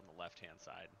more on the left-hand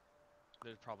side.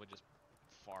 They're probably just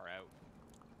far out.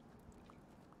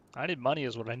 I need money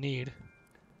is what I need.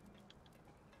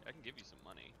 I can give you some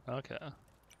money. Okay.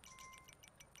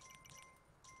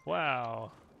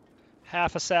 Wow.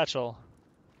 Half a satchel.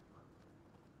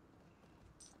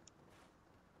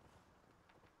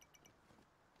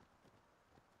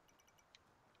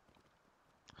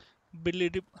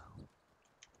 Biddly-dip.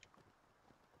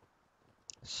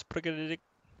 Spriggity-dick.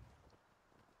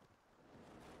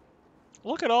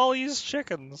 Look at all these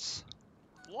chickens.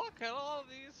 Look at all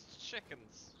these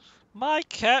chickens. My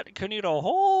cat can eat a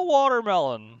whole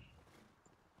watermelon.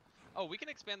 Oh, we can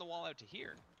expand the wall out to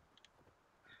here.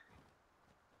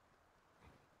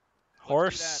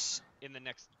 Horse. Let's do that in the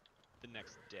next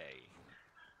day.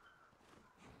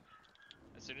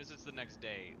 As soon as it's the next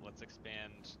day, let's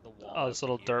expand the wall. Oh, this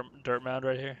little dirt mound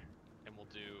right here. And we'll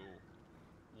do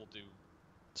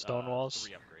Stone walls.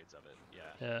 3 upgrades of it.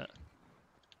 Yeah. Yeah.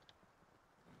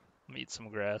 Let me eat some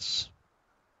grass.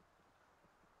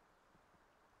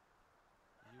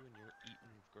 You and your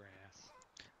eating of grass.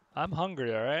 I'm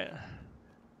hungry, alright?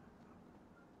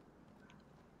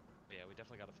 Yeah, we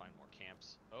definitely got to find more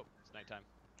camps. Oh, it's nighttime.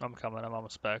 I'm coming, I'm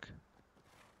almost back.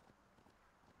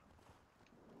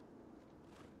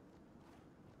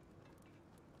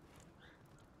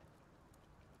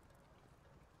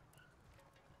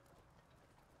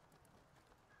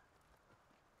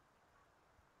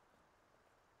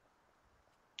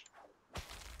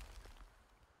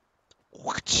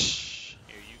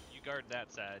 Here, you guard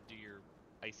that side. Do your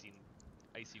icy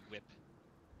whip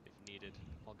if needed.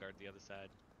 I'll guard the other side.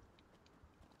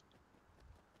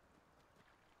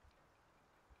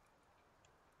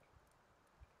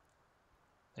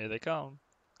 Here they come.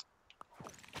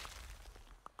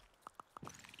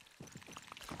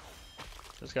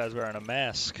 This guy's wearing a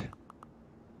mask.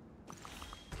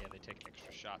 Yeah, they take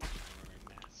extra shots when they're wearing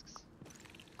masks.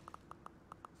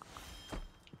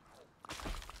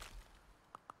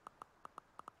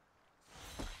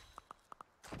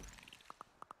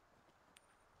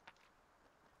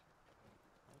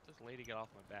 Let this lady get off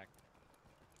my back.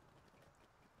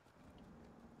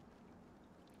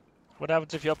 What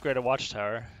happens if you upgrade a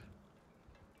watchtower?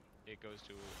 It goes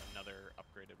to another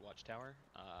upgraded watchtower.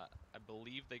 I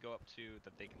believe they go up to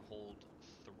that they can hold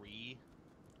 3.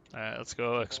 Alright, let's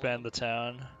go expand the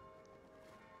town.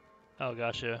 Oh,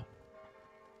 gotcha.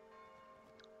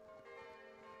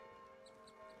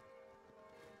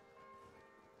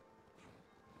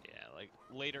 Yeah, like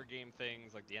later game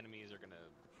things, like the enemies are gonna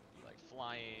be like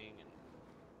flying and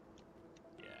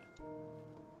yeah.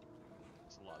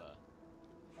 It's a lot of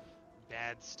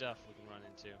bad stuff we can run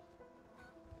into.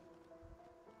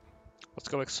 Let's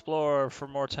go explore for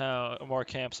more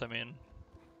camps, I mean.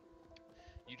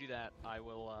 You do that, I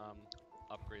will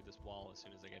upgrade this wall as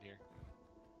soon as I get here.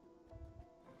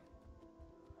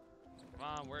 Come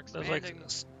on, we're There's expanding. like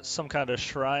some kind of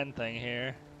shrine thing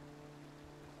here.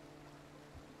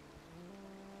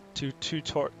 Two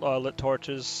lit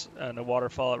torches and a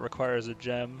waterfall that requires a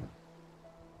gem.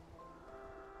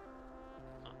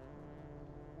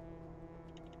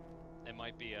 It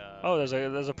might be a... Oh,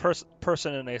 there's a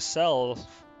person in a cell. Do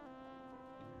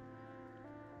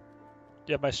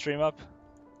you have my stream up?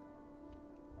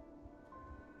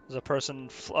 There's a person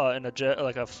in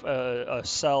a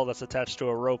cell that's attached to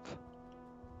a rope.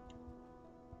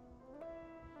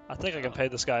 I think I can pay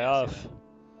this guy off. Do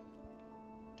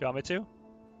you want me to?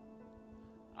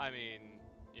 I mean,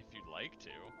 if you'd like to.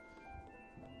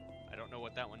 I don't know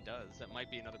what that one does. That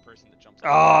might be another person that jumps. Oh,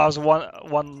 I was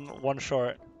one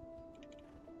short.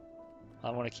 I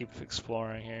want to keep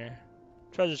exploring here.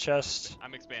 Treasure chest.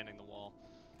 I'm expanding the wall.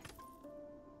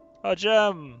 A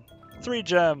gem. 3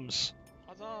 gems.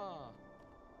 Huzzah!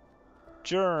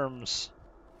 Germs.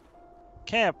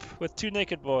 Camp with 2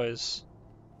 naked boys.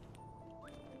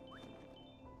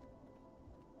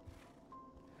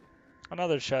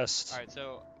 Another chest. Alright,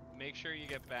 so make sure you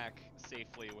get back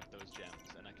safely with those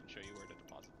gems, and I can show you where to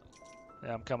deposit them.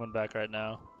 Yeah, I'm coming back right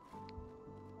now.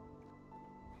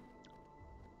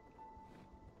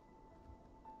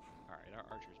 Alright, our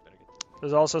archers better get them.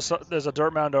 There's also there's a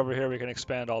dirt mound over here we can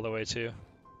expand all the way to.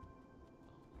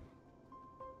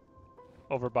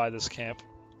 Over by this camp,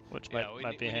 which might be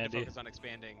we need handy. to focus on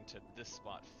expanding to this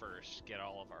spot first, get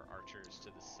all of our archers to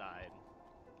the side,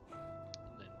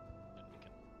 and then we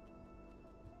can...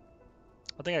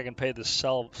 I think I can pay this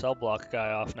cell block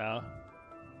guy off now.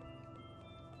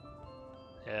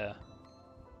 Yeah.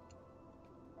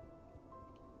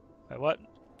 Wait, what?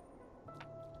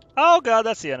 Oh god,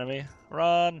 that's the enemy.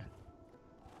 Run.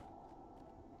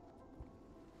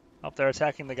 Oh, they're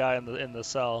attacking the guy in the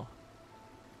cell.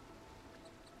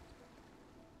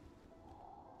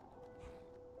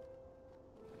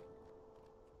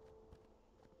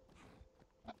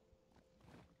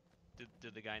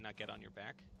 Did the guy not get on your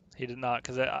back? He did not,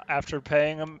 because after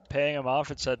paying him off,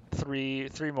 it said three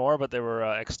more, but they were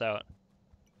X'd out.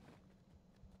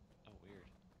 Oh, weird.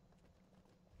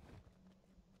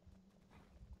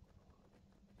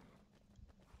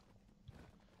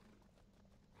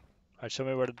 All right, show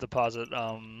me where to deposit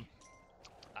Ah,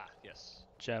 yes.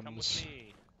 Come with gems.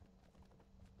 me.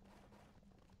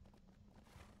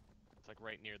 It's like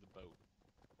right near the boat.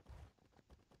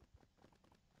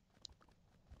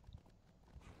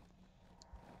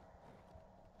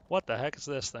 What the heck is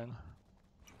this thing?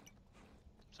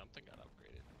 Something got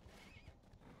upgraded.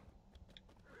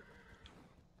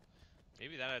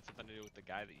 Maybe that had something to do with the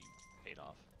guy that you paid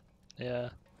off. Yeah.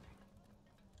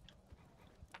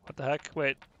 What the heck?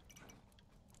 Wait.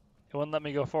 It wouldn't let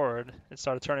me go forward. It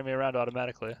started turning me around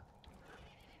automatically.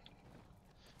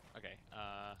 Okay,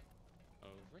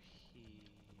 over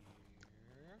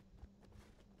here.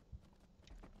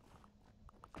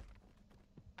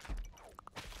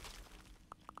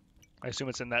 I assume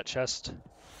it's in that chest.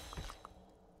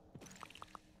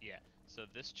 Yeah, so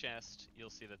this chest, you'll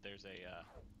see that there's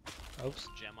a Oops.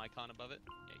 gem icon above it.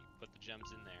 Yeah, you put the gems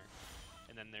in there.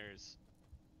 And then there's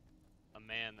a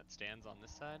man that stands on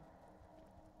this side.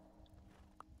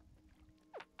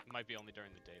 It might be only during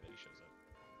the day that he shows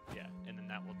up. Yeah, and then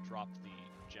that will drop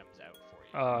the gems out for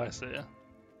you. Oh, I see.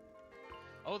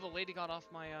 Oh, the lady got off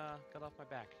my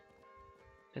back.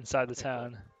 Inside the Okay, cool.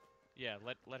 town. Yeah,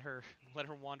 let her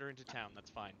wander into town. That's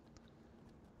fine.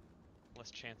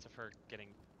 Less chance of her getting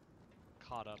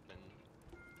caught up and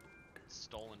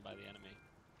stolen by the enemy.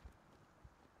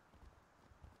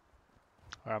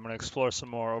 Alright, I'm gonna explore some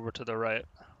more over to the right.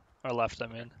 Or left, I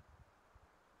mean.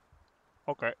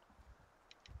 Okay.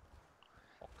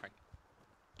 Okay.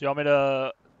 Do you want me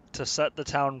to set the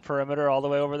town perimeter all the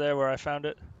way over there where I found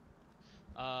it?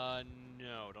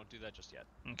 No, don't do that just yet.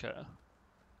 Okay.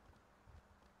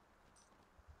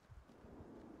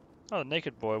 Oh, the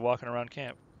naked boy walking around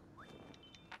camp.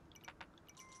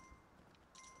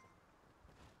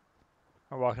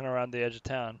 Or walking around the edge of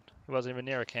town. He wasn't even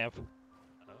near a camp.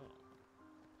 Oh.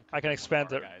 I can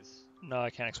expand it. Guys. No, I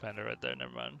can't expand it right there.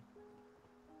 Never mind.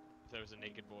 If there was a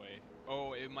naked boy.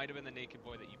 Oh, it might have been the naked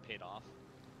boy that you paid off.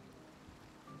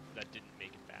 That didn't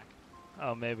make it back.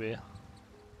 Oh, maybe.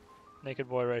 Naked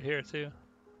boy right here, too.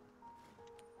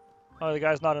 Oh, the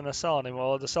guy's not in a cell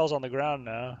anymore. The cell's on the ground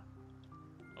now.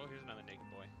 Oh, here's another naked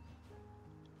boy.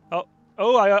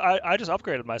 Oh, I just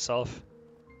upgraded myself.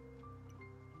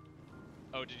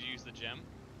 Oh, did you use the gem?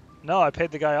 No, I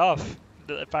paid the guy off.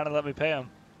 It finally let me pay him.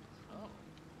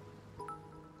 Oh.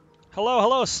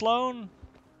 Hello, Sloan.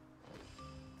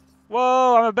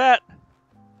 Whoa, I'm a bat.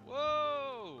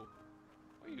 Whoa!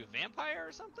 Are you a vampire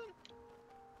or something?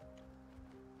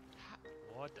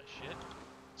 What the shit?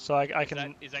 So I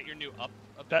can. Is that your new up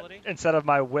ability? Instead of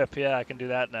my whip, yeah, I can do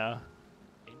that now.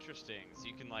 Interesting. So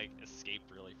you can like escape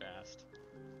really fast.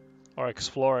 Or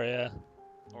explore, yeah.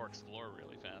 Or explore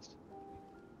really fast.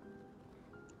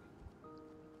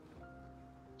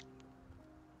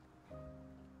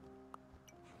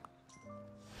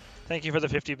 Thank you for the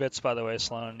 50 bits, by the way,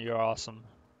 Sloan. You're awesome.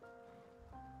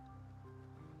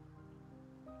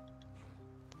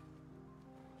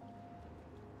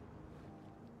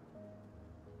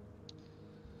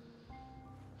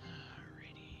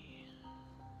 Alrighty.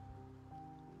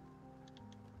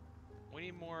 We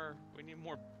need more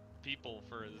people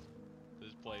for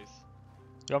this place.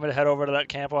 You want me to head over to that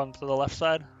camp on to the left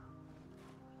side?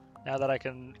 Now that I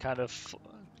can kind of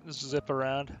zip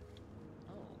around.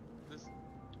 Oh,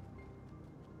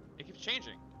 it keeps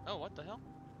changing. Oh, what the hell?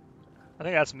 I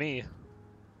think that's me,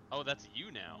 Oh, that's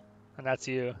you now. and that's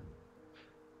you.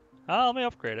 Oh, let me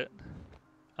upgrade it.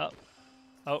 Oh,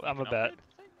 I'm a bat.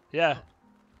 Yeah, Oh.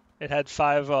 it had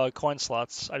 5 coin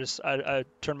slots. I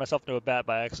turned myself into a bat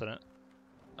by accident.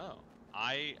 Oh,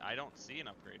 I don't see an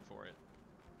upgrade for it.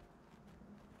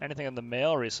 Anything in the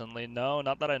mail recently? No,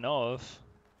 not that I know of.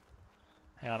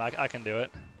 Hang on, I can do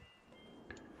it.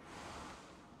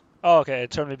 Oh, okay, it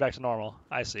turned me back to normal.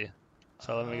 I see.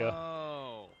 So let me go.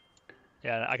 Oh.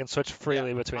 Yeah, I can switch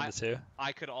freely between the two.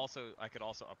 I could also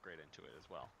upgrade into it as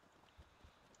well.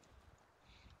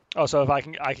 Oh, so if I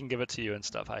can give it to you and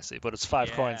stuff. I see, but it's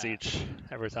 5 coins Yeah. each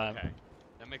every time. Okay,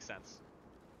 that makes sense.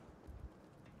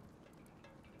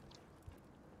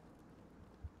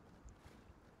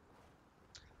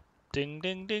 Ding,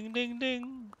 ding, ding, ding,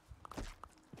 ding.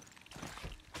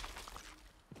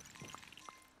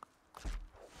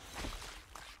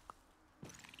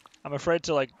 I'm afraid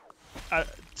to like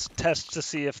test to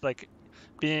see if like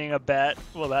being a bat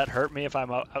will that hurt me if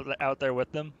I'm out there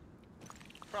with them.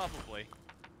 Probably.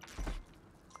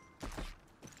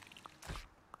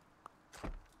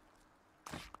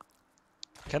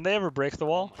 Can they ever break the Oh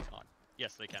wall? my god.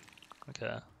 Yes, they can.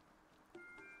 Okay.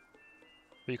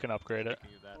 But you can upgrade it.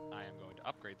 Speaking of that, I am going to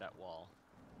upgrade that wall.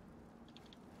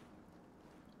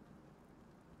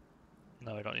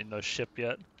 No, we don't need no ship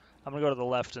yet. I'm gonna go to the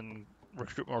left and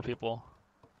recruit more people.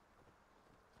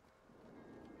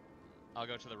 I'll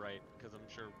go to the right, because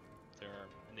I'm sure there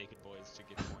are naked boys to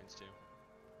give coins to.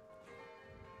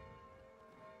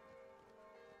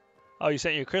 Oh, you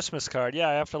sent you a Christmas card. Yeah,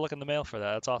 I have to look in the mail for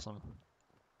that. That's awesome.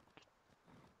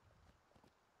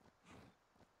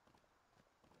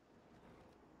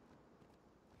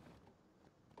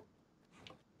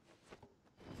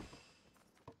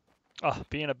 Oh,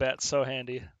 being a bat's so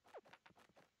handy.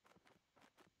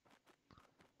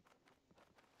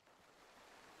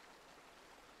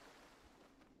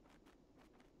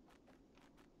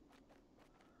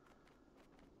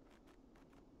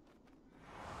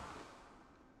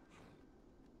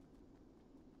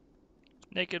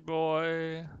 Naked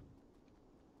boy.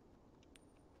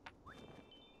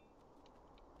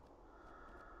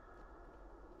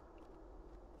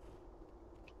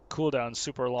 Cooldown's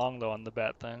super long though on the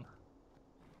bat thing.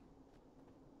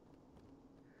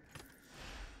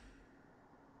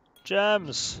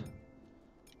 Gems.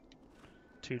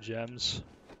 2 gems.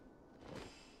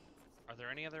 Are there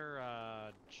any other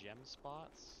gem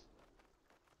spots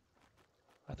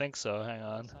I think so. Hang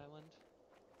on on. this island?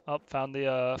 Oh, found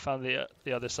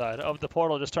the other side. Oh, the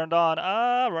portal just turned on.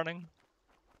 Ah, running.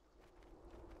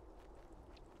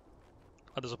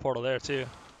 Oh, there's a portal there too.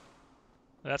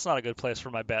 That's not a good place for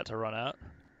my bat to run out.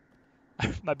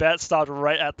 My bat stopped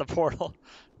right at the portal.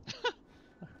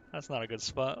 That's not a good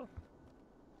spot.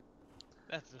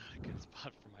 That's not a good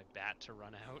spot for my bat to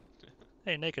run out.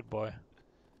 Hey, naked boy.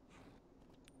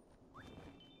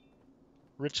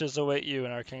 Riches await you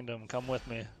in our kingdom. Come with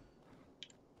me.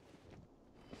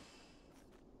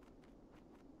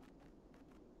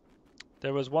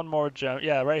 There was one more gem.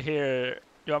 Yeah, right here.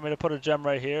 You want me to put a gem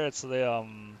right here? It's the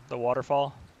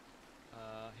waterfall.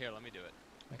 Here, let me do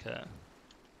it. Okay.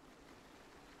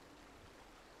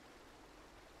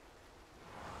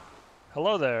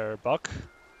 Hello there, Buck.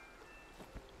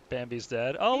 Bambi's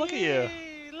dead. Oh, look at you.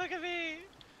 Yay, look at me!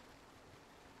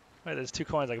 Wait, there's 2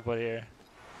 coins I can put here.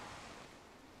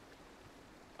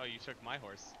 Oh, you took my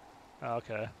horse. Oh,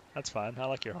 okay. That's fine. I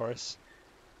like your horse.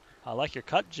 I like your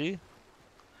cut, G.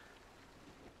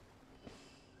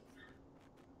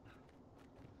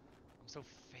 I'm so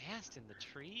fast in the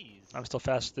trees. I'm still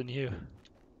faster than you.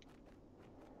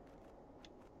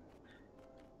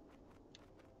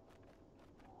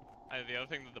 The other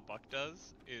thing that the buck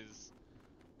does is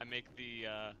I make the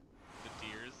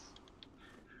deers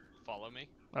follow me,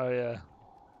 Oh, yeah.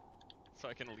 so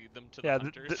I can lead them to the Yeah,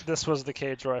 hunters. this was the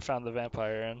cage where I found the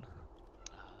vampire in.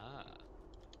 Ah.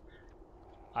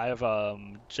 I have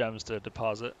gems to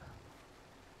deposit.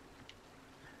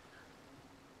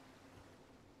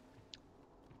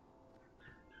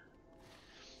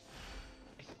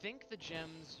 I think the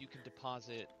gems you can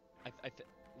deposit.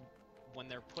 When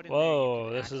they're put in Whoa,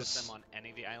 there, you this can access is. them on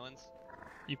any of the islands.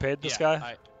 You paid this Yeah,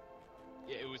 guy?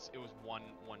 yeah, it was one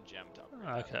gem to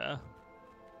upgrade. Okay. That.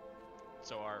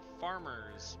 So our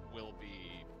farmers will be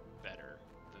better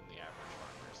than the average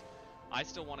farmers. I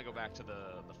still want to go back to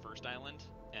the first island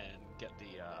and get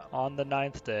the. On the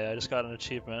 9th day, I just got an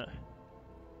achievement.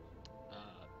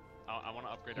 I want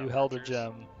to upgrade You our held a archers,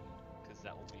 gem. because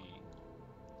that will be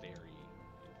very important.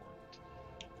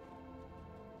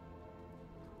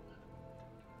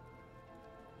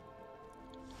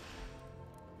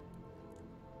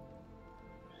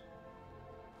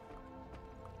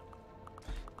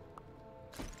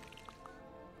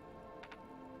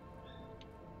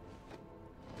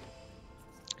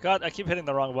 God, I keep hitting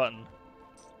the wrong button.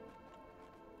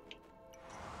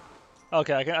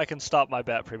 Okay, I can stop my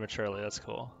bat prematurely. That's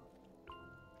cool.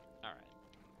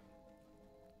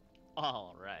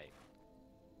 All right.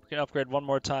 We can upgrade one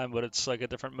more time, but it's like a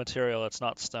different material. It's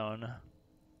not stone.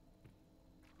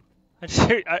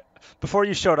 Before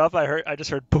you showed up, I just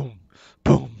heard boom,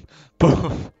 boom,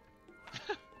 boom.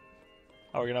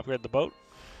 Are we gonna upgrade the boat?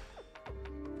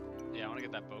 Yeah, I want to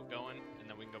get that boat going, and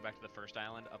then we can go back to the first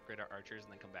island, upgrade our archers,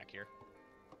 and then come back here.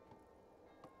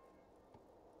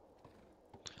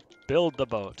 Build the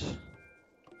boat.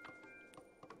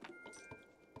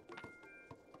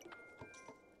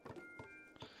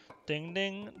 Ding,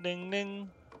 ding, ding, ding.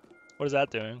 What is that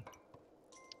doing?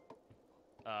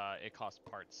 It costs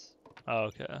parts Oh,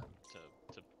 okay.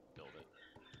 to build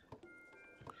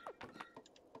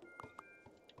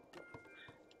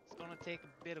take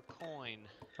a bit of coin.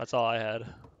 That's all I had.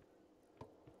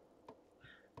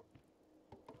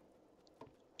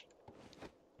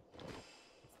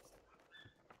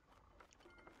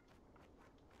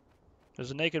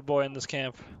 There's a naked boy in this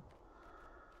camp.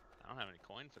 I don't have any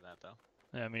coin for that though.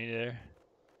 Yeah, me neither.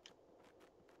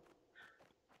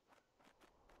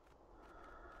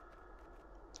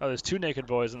 Oh, there's 2 naked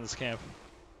boys in this camp.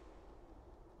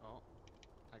 Oh,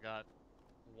 I got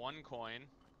 1 coin.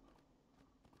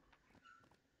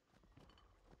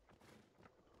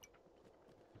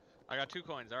 I got 2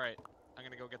 coins. All right, I'm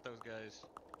gonna go get those guys.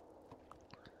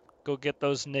 Go get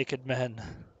those naked men.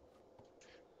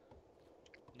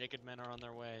 Naked men are on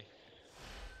their way.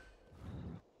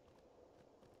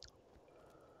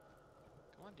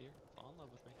 Come on, dear. Fall in love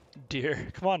with me.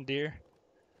 Deer. Come on, deer.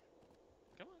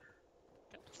 Come on.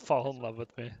 Come. Fall in love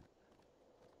with me.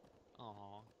 Aw.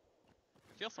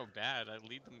 I feel so bad. I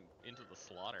lead them into the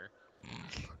slaughter.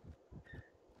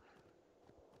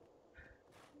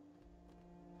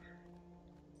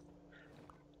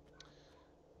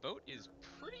 Boat is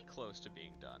pretty close to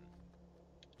being done.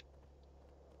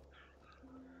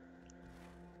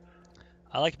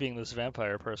 I like being this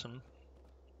vampire person.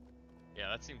 Yeah,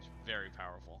 that seems very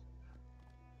powerful.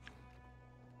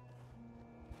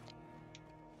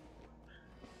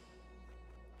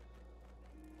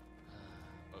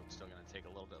 Boat's still gonna take a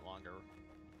little bit longer.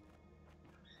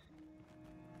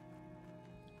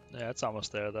 Yeah, it's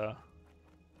almost there though.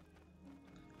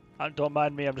 Don't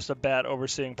mind me, I'm just a bat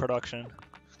overseeing production.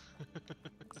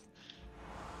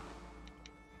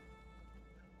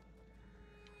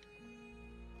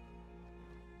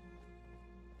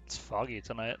 It's foggy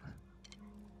tonight.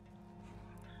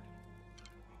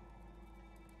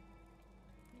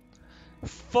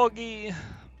 Foggy!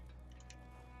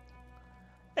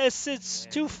 It's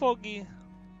too foggy.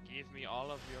 Give me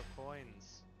all of your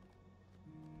coins.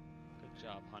 Good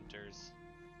job, hunters.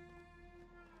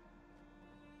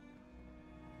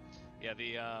 Yeah,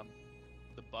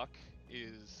 the buck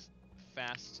is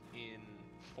fast in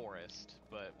forest,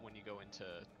 but when you go into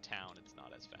town, it's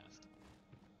not as fast.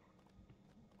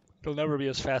 It'll never be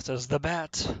as fast as the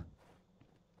bat.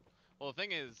 Well, the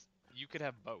thing is, you could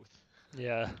have both.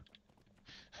 Yeah.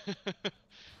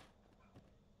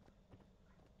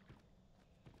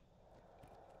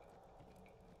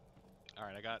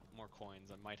 Alright, I got more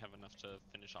coins. I might have enough to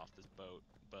finish off this boat,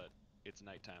 but it's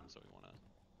nighttime, so we want to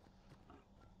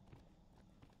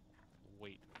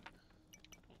wait. Oh,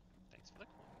 thanks for the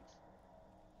coins.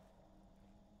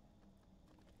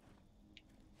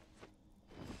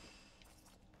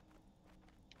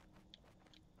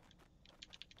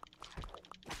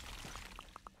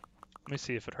 Let me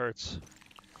see if it hurts.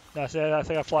 No, see, I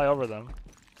think I fly over them.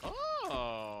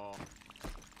 Oh!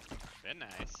 Very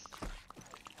nice.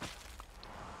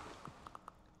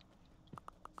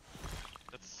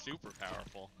 That's super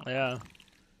powerful. Yeah.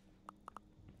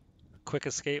 Quick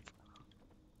escape.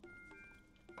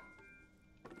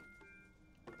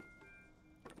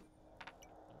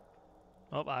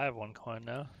 Oh, I have 1 coin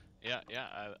now. Yeah,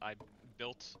 I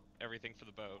built everything for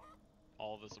the boat.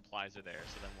 All the supplies are there,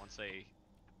 so then once they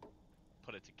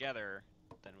put it together,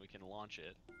 then we can launch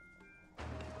it.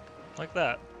 Like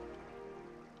that.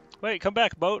 Wait, come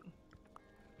back, boat.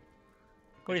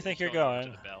 Where do you think you're Over to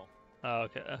going? the bell. Oh,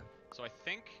 okay. So I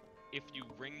think if you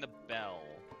ring the bell,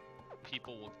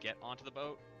 people will get onto the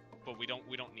boat, but we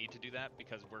don't need to do that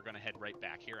because we're gonna head right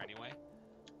back here anyway.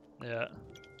 Yeah.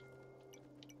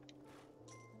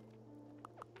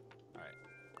 Alright.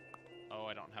 Oh,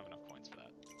 I don't have enough coins for that.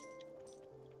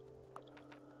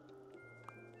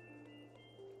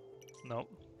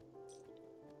 Nope.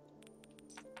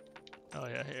 Oh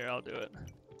yeah, here, I'll do it.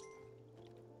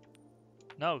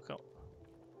 No, go.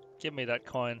 Give me that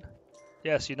coin.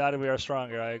 Yes, united we are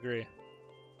stronger, I agree.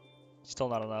 Still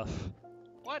not enough.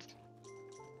 What?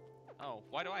 Oh,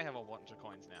 why do I have a bunch of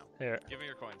coins now? Here. Give me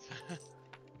your coins. Is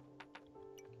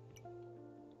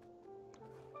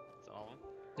that all of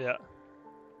them? Yeah.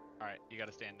 Alright, you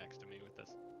gotta stand next to me with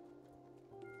this.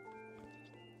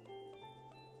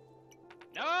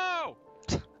 No!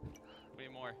 We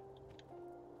need more.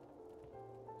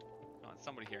 Come on,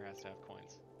 somebody here has to have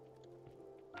coins.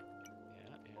 Yeah.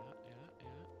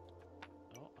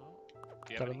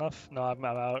 Do you Got have any? enough? No, I'm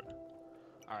out.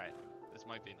 Alright, this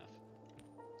might be enough.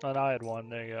 Oh, now I had 1.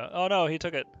 There you go. Oh no, he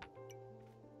took it.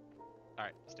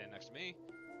 Alright, stand next to me.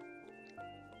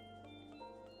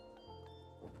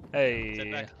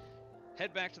 Hey.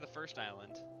 Head back to the first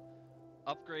island.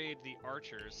 Upgrade the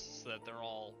archers so that they're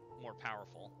all more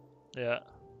powerful. Yeah.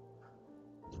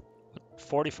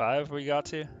 45 we got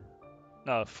to?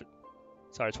 No,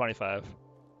 sorry, 25.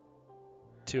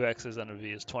 Two X's and a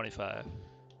V is 25.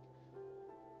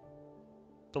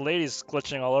 The lady's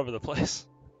glitching all over the place.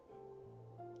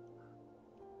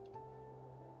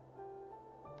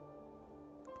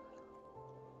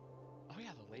 Oh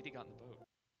yeah, the lady got in the boat.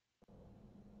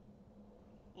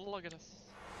 Look at us.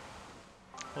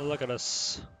 Look at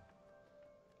us.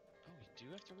 Oh, we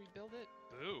do have to rebuild it?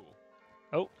 Boo.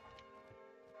 Oh.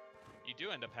 You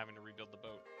do end up having to rebuild the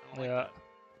boat. I don't Yeah. like that.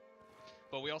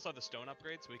 But we also have the stone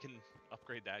upgrade, so we can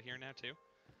upgrade that here now too.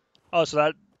 Oh,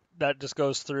 so that just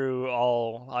goes through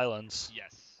all islands.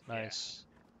 Yes. Nice.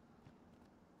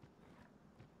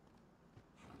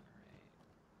 Yeah. Alright.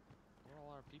 Where are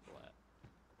all our people at?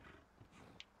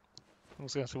 I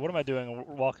was gonna say, what am I doing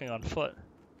walking on foot?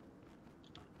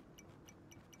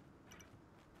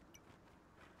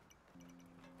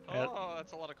 Yeah, Oh,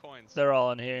 that's a lot of coins. they're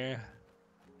all in here.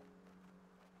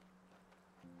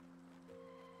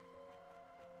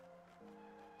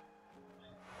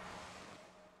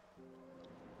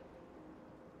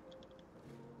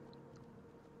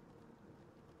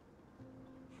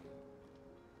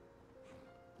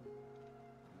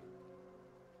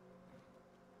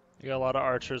 You got a lot of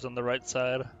archers on the right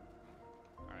side.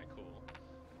 Alright, cool.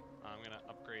 I'm gonna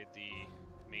upgrade the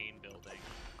main building.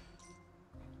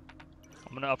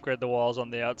 I'm gonna upgrade the walls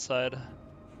on the outside.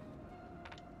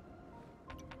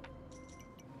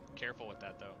 Careful with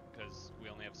that though, because we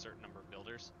only have a certain number of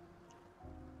builders.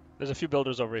 There's a few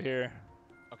builders over here.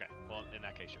 Okay, well in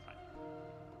that case you're fine.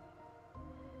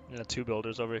 Yeah, two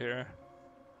builders over here.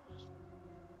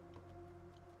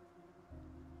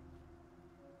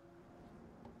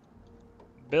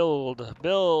 Build,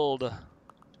 build.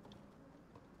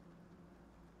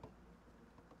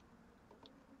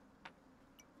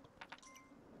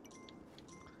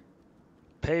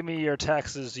 Pay me your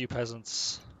taxes, you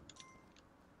peasants.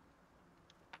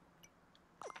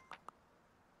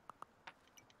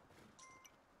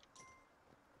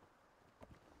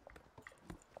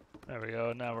 There we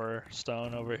go. Now we're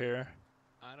stone over here.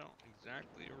 I don't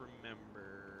exactly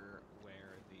remember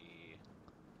where the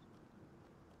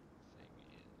thing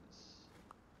is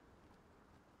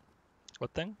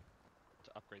What thing?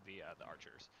 to upgrade the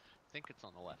archers. I think it's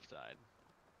on the left side,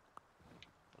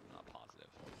 but I'm not positive.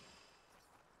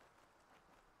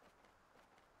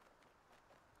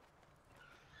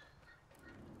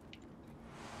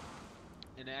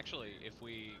 And actually,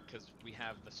 because we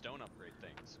have the stone upgrade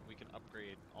things, we can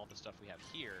upgrade all the stuff we have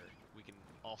here. We can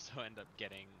also end up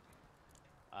getting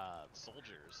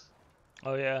soldiers,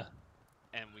 Oh yeah.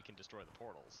 and we can destroy the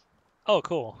portals. Oh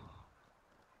cool.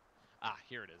 Ah,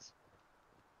 here it is.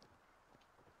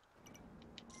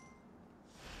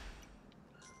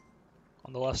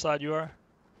 On the left side you are?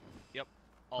 Yep.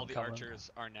 All I'm the coming.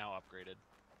 archers are now upgraded.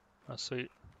 Oh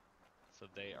sweet. So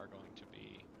they are going to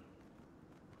be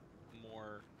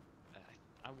more.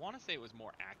 I want to say it was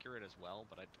more accurate as well,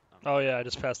 but Oh yeah, I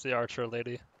just passed the archer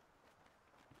lady.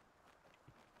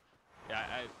 Yeah,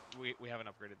 we haven't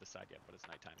upgraded the side yet, but it's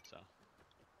nighttime, so.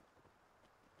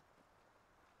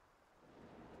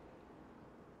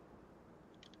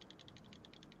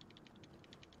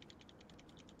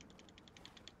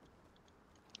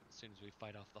 As soon as we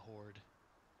fight off the horde.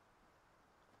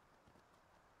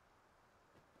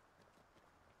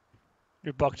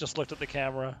 Your buck just looked at the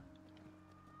camera.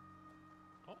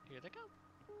 Oh, here they come.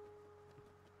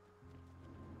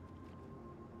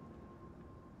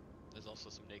 There's also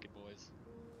some naked boys.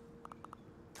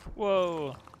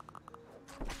 Whoa.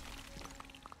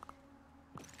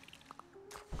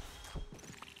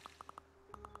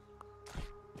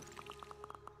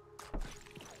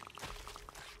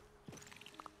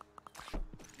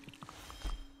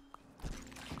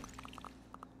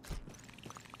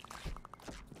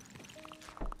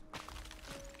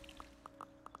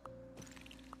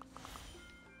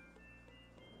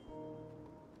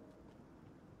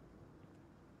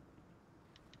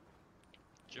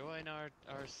 Join our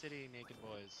city, naked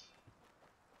boys.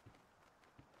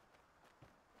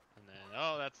 And then,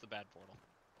 oh, that's the bad portal.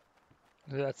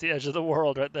 That's the edge of the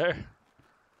world right there.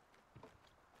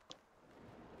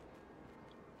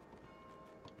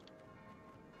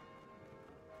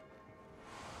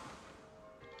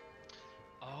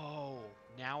 Oh,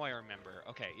 now I remember.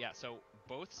 Okay, yeah, so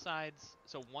both sides,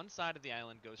 so one side of the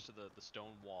island goes to the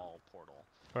stone wall portal.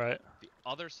 Right. The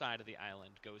other side of the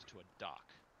island goes to a dock.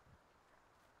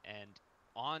 And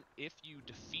if you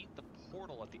defeat the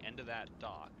portal at the end of that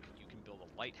dock, you can build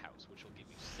a lighthouse, which will give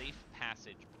you safe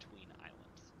passage between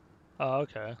islands. Oh,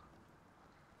 okay.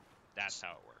 That's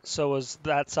how it works. So was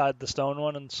that side the stone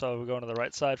one, and so we're going to the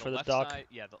right side for the left dock? side,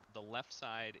 yeah, the left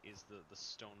side is the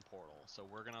stone portal. So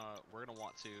we're gonna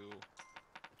want to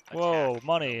Whoa, attack the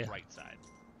money. right side.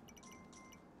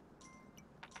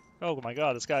 Oh my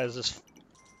god, this guy is just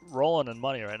rolling in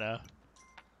money right now.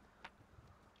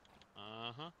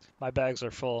 Uh-huh. My bags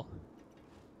are full.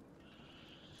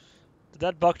 Did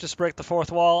that buck just break the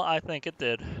fourth wall? I think it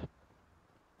did.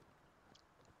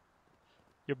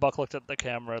 Your buck looked at the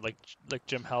camera like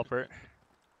Jim Halpert.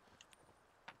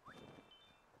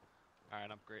 Alright,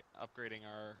 upgrading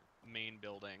our main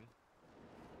building.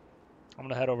 I'm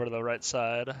gonna head over to the right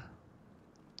side.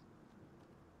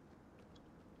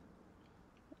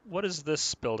 What is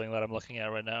this building that I'm looking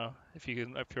at right now? If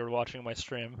you're watching my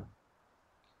stream.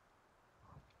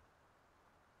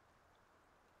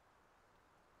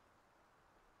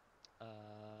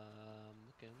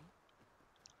 Looking.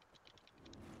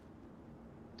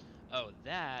 Oh,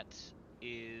 that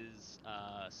is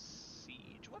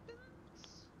siege weapons?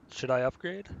 Should I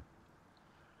upgrade?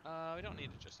 We don't need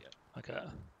it just yet. Okay.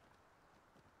 I'm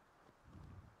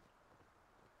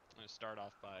gonna start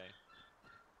off by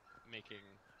making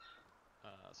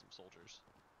some soldiers.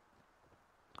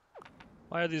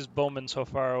 Why are these bowmen so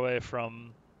far away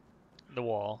from the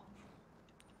wall?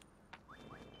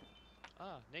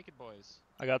 Ah, naked boys.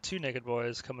 I got 2 naked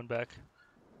boys coming back.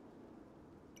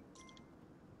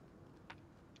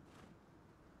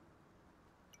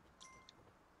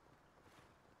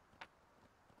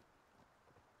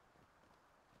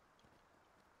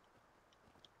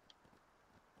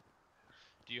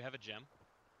 Do you have a gem?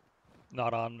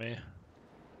 Not on me.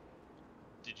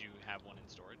 Did you have one in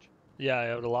storage? Yeah, I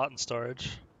have a lot in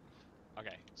storage.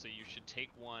 Okay, so you should take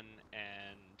one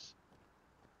and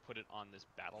put it on this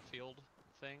battlefield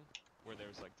thing where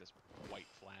there's like this white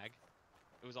flag.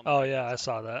 It was on the Oh right yeah, hand I side.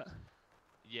 saw that.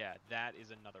 Yeah, that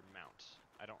is another mount.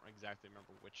 I don't exactly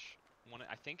remember which one.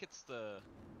 I think it's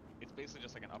basically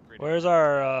just like an upgrade. Where's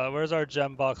our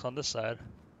gem box on this side?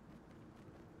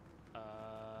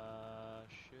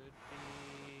 Should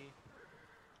be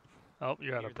Oh,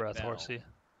 you're out near of the breath, bell. horsey.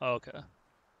 Oh, okay.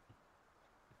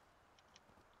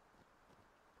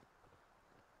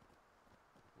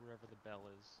 Wherever the bell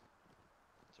is.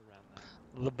 It's around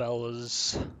that. The bell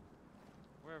is.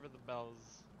 Wherever the bell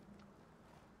is.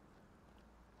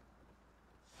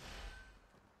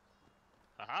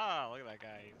 Haha, look at that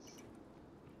guy.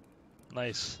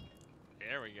 Nice.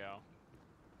 There we go.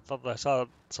 Thought I saw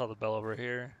the bell over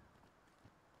here.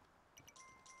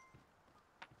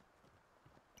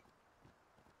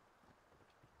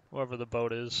 Wherever the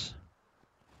boat is.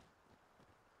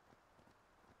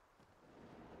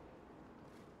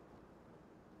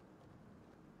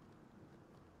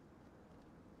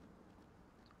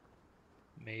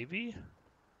 Maybe?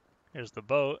 Here's the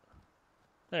boat.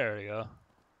 There we go.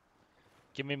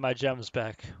 Give me my gems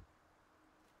back.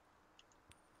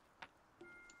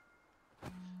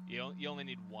 You only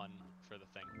need one for the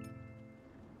thing.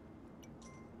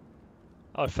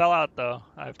 Oh, it fell out though.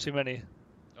 I have too many.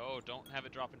 Oh, don't have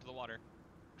it drop into the water.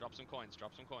 Drop some coins,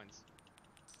 drop some coins.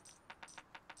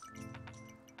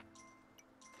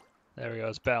 There we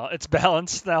go. It's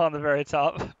balanced now on the very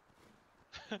top.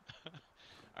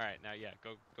 Alright, now yeah,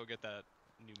 go get that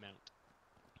new mount.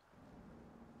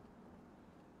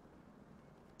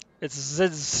 It's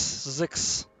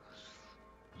Zix.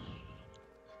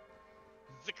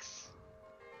 Zix!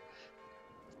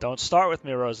 Don't start with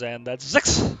me, Roseanne. That's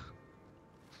Zix.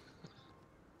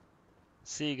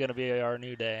 See, gonna be our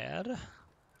new dad. I'm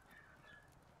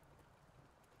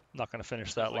not gonna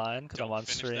finish that line because I'm on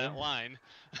stream. Don't finish that line.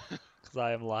 Because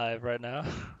I am live right now.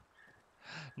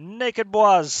 Naked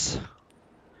boys.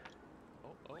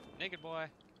 Oh, naked boy.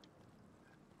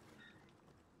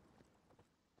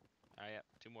 Alright, yeah,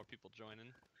 2 more people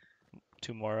joining.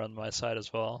 2 more on my side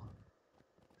as well.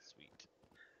 Sweet.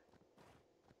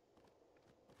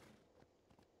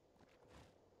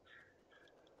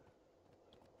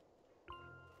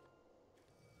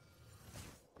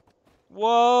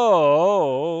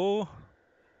 Whoa!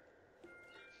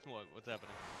 What's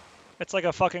happening? It's like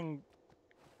a fucking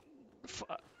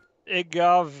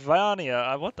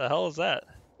Igavania. What the hell is that?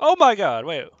 Oh my god!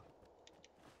 Wait,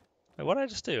 what did I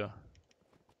just do?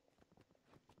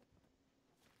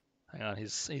 Hang on,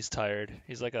 he's tired.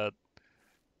 He's like a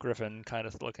griffin kind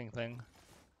of looking thing.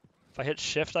 If I hit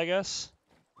shift, I guess.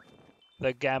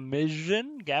 The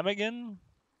Gamigan? Gamigin.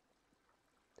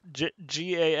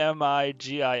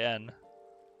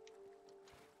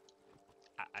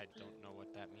 I don't know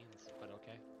what that means, but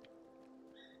okay.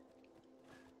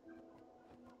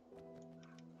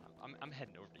 I'm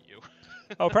heading over to you.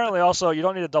 Oh, apparently also you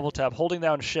don't need a double tap. Holding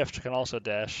down shift can also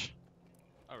dash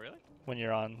Oh, really? when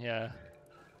you're on, yeah.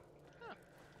 Huh.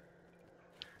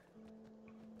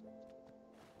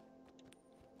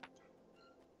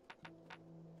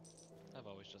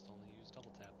 always just only use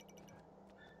double tap.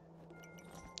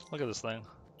 Look at this thing.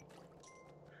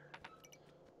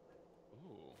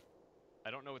 Ooh.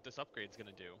 I don't know what this upgrade's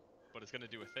gonna do, but it's gonna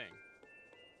do a thing.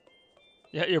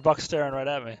 Yeah, your buck's staring right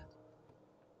at me.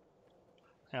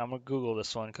 Yeah, I'm gonna Google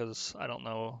this one because I don't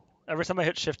know. Every time I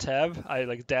hit Shift Tab, I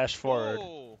like dash forward.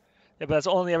 Whoa! Yeah, but that's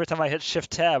only every time I hit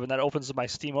Shift Tab, and that opens my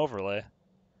Steam overlay.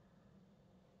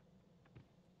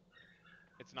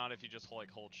 It's not if you just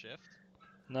hold shift.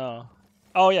 No.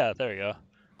 Oh yeah, there you go.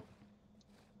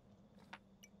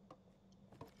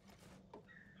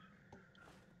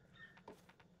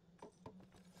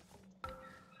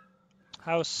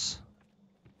 House.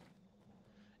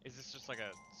 Is this just like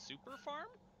a super farm?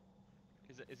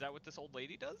 Is that what this old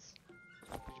lady does?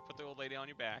 You put the old lady on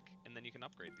your back, and then you can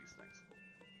upgrade these things.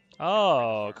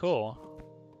 Oh, cool.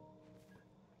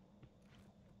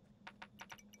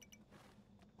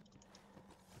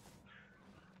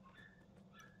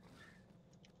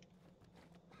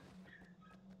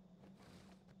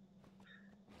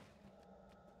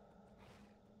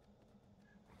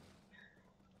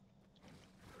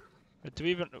 Did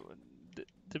we even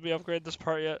did we upgrade this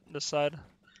part yet? This side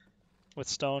with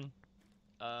stone?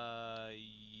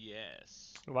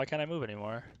 Yes. Why can't I move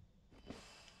anymore?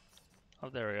 Oh,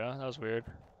 there we go. That was weird.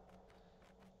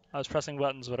 I was pressing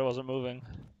buttons, but it wasn't moving.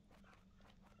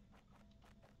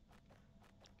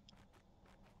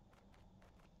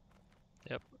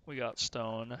 Yep, we got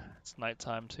stone. It's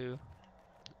nighttime too.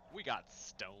 We got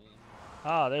stone.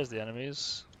 Ah, there's the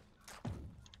enemies.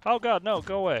 Oh god, no,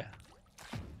 go away.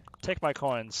 Take my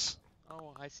coins.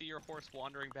 Oh, I see your horse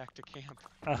wandering back to camp.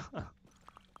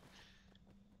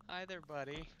 Hi there,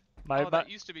 buddy.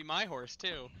 That used to be my horse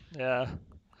too. Yeah.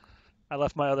 I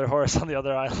left my other horse on the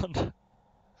other island.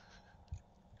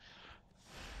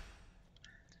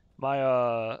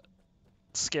 My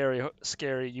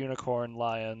scary unicorn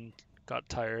lion got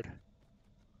tired.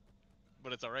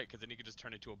 But it's alright, because then you can just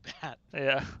turn into a bat.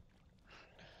 Yeah.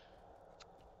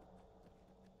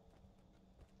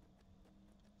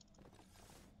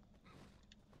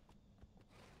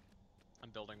 I'm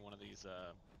building one of these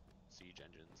siege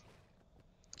engines.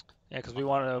 Yeah, because we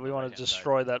want to right-hand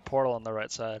destroy that portal on the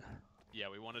right side. Yeah,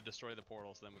 we want to destroy the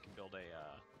portal so then we can build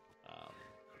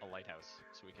a lighthouse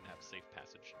so we can have safe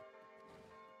passage.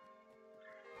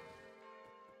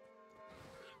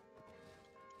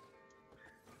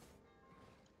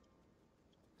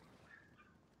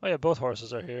 Oh yeah, both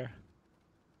horses are here.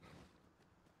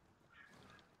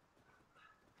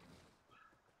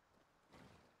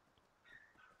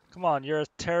 Come on, you're a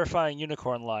terrifying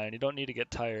unicorn lion. You don't need to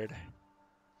get tired.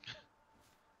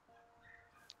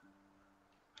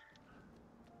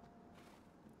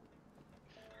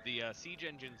 The siege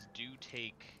engines do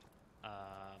take,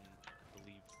 I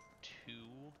believe, 2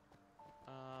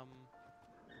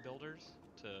 builders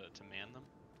to man them,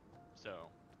 so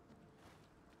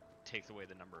it takes away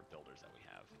the number of builders that we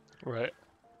have. Right.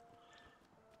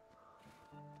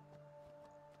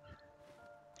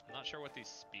 I'm not sure what these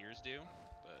spears do,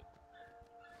 but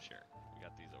sure, we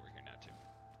got these over here now too.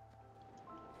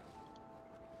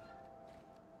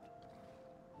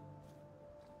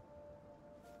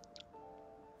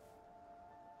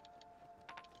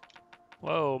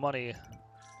 Whoa, money.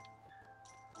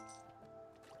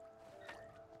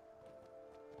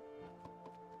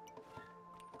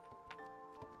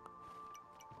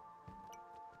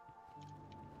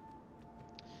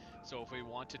 So if we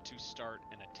wanted to start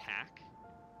an attack,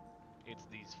 it's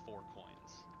these 4 coins.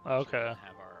 Okay. So we can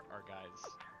have our guys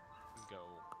go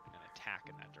and attack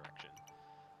in that direction.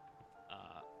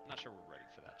 Not sure we're ready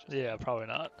for that just Yeah, yet. probably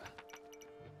not.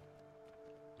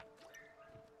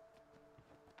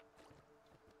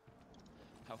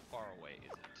 How far away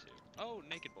is it to... Oh,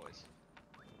 naked boys.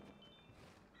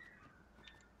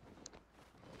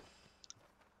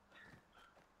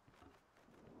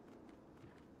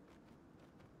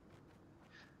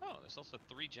 Oh, there's also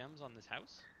 3 gems on this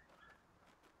house?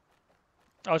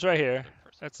 Oh, it's right here.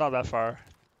 Person. It's not that far,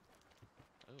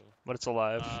 Oh. but it's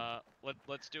alive.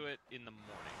 Let's do it in the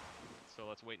morning. So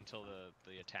let's wait until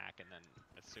the attack, and then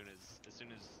as soon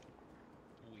as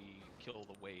we kill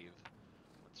the wave,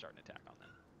 let's start an attack on them.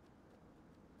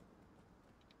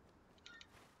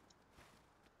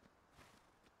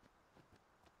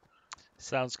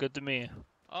 Sounds good to me.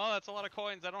 Oh, that's a lot of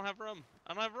coins. I don't have room.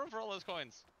 I don't have room for all those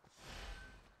coins.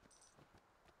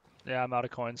 Yeah, I'm out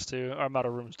of coins too. Or I'm out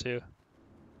of rooms too.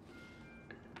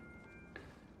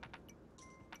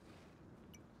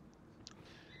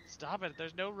 Stop it.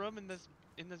 There's no room in this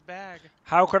bag.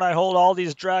 How can I hold all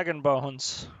these dragon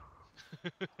bones?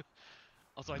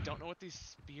 Also, I don't know what these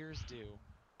spears do.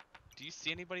 Do you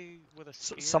see anybody with a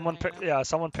spear Someone hanging picked, out? yeah,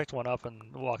 someone picked one up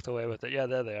and walked away with it. Yeah,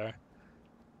 there they are.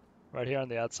 Right here on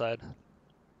the outside. The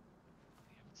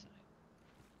outside.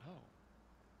 Oh.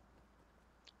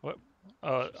 What?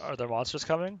 Oh, are there monsters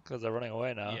coming? Because they're running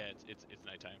away now. Yeah, it's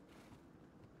nighttime.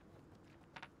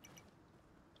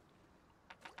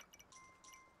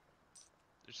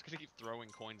 They're just gonna keep throwing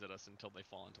coins at us until they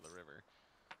fall into the river.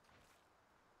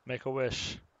 Make a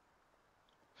wish.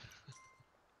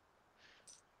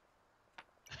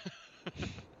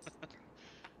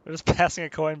 We're just passing a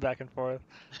coin back and forth.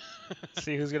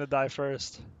 See who's gonna die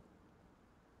first.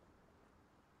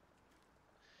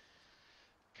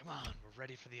 Come on, we're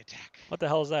ready for the attack. What the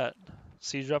hell is that?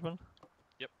 Siege weapon?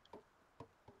 Yep.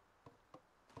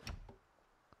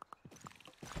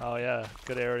 Oh yeah,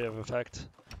 good area of effect.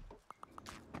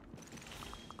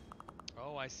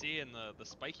 Oh, I see, and the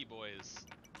spiky boys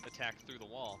attack through the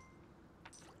wall.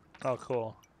 Oh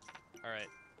cool. Alright,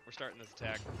 we're starting this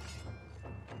attack.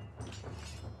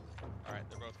 Alright,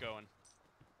 they're both going.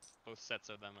 Both sets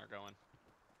of them are going.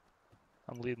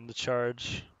 I'm leading the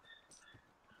charge.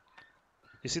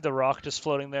 You see the rock just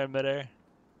floating there in midair?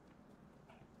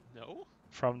 No?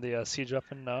 From the siege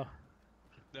weapon? No?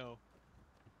 No.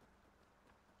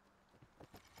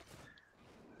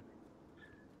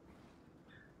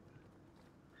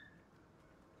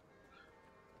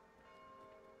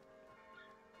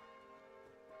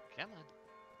 Come on.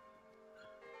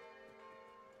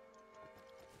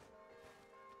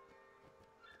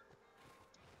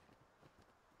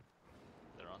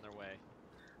 They're on their way.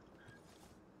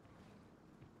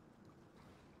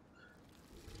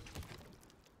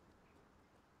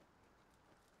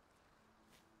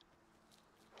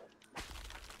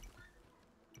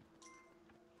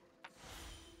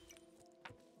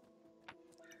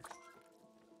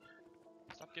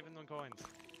 Stop giving them coins.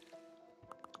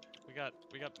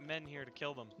 We got men here to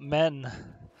kill them. Men.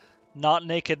 Not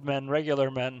naked men,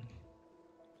 regular men.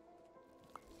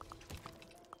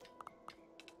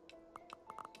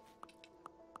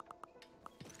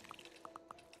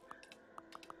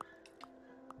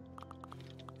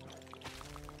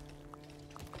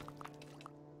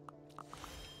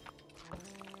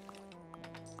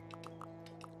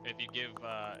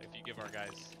 If you give our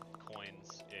guys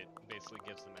coins, it basically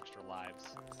gives them extra lives.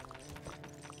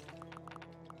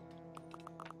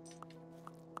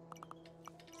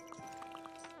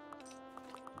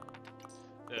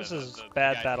 This is the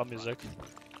bad guys battle in front. music.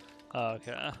 Oh,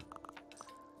 okay.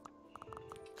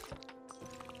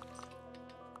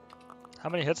 How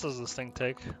many hits does this thing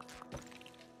take?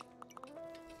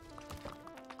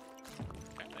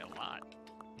 Apparently a lot.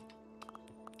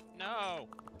 No!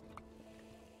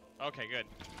 Okay, good.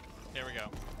 Here we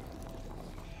go.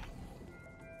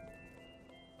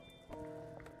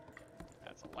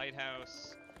 That's a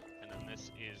lighthouse, and then this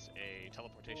is a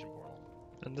teleportation portal.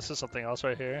 And this is something else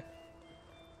right here.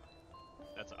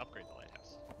 That's to upgrade the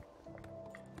lighthouse.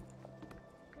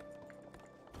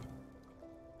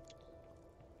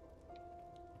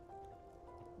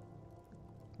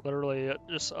 Literally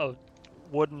just a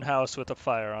wooden house with a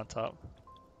fire on top.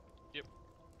 Yep.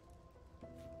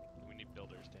 We need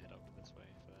builders to head over this way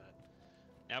for that.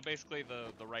 Now basically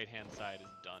the right-hand side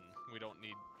is done. We don't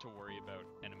need to worry about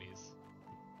enemies.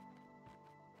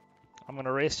 I'm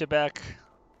gonna race you back.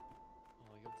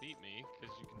 Well, you'll beat me,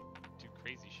 because you can do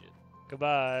crazy shit.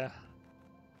 Goodbye.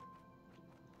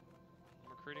 I'm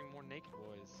recruiting more naked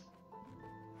boys.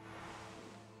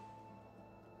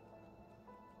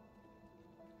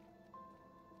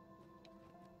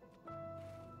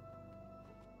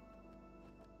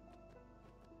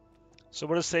 So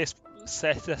what does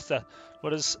what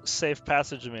does safe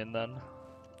passage mean then?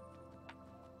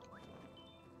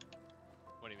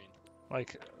 What do you mean?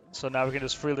 Like, so now we can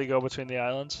just freely go between the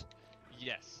islands?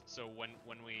 Yes. So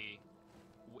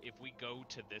if we go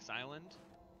to this island,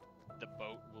 the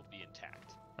boat will be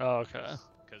intact. Oh, okay.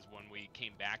 Because when we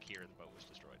came back here, the boat was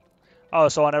destroyed. Oh,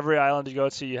 so on every island you go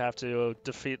to, you have to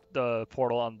defeat the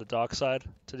portal on the dock side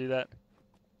to do that?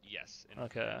 Yes. And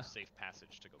Okay. there's safe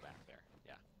passage to go back there.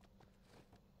 Yeah.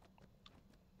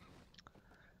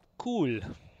 Cool.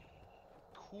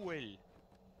 Cool.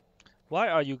 Why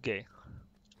are you gay?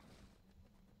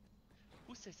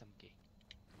 Who says I'm gay?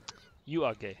 You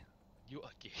are gay. You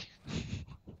are gay.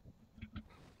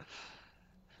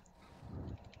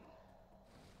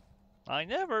 I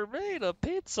never made a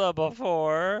pizza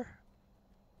before.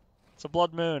 It's a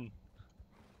blood moon.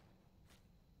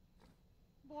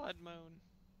 Blood moon.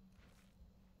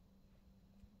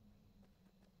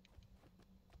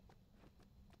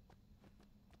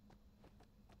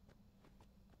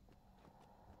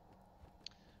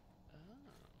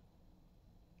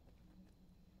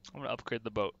 I'm gonna upgrade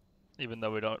the boat, even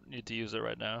though we don't need to use it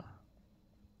right now.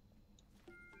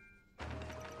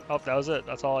 Oh, that was it.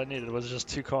 That's all I needed was just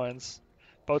 2 coins.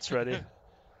 Boat's ready.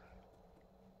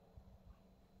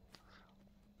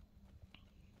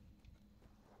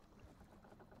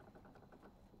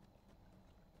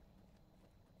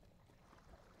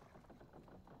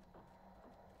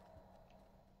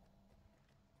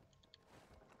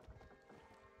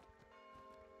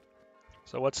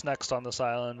 So what's next on this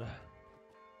island?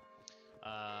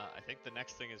 I think the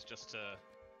next thing is just to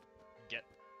get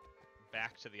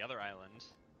back to the other island.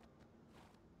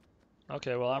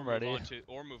 Okay, well, I'm ready.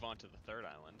 Move on to the third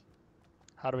island.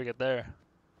 How do we get there?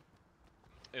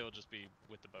 It'll just be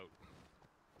with the boat.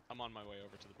 I'm on my way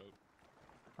over to the boat.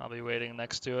 I'll be waiting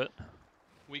next to it.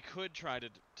 We could try to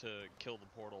kill the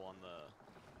portal on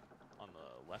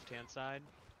the left-hand side,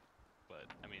 but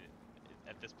I mean,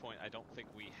 at this point, I don't think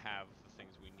we have the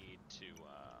things we need to.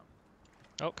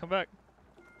 Oh, come back.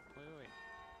 Wait.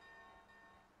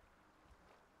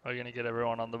 Are you gonna get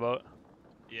everyone on the boat?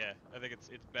 Yeah, I think it's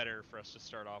better for us to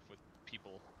start off with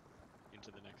people into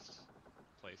the next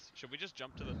place. Should we just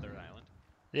jump to the third island?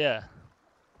 Yeah.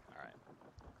 All right.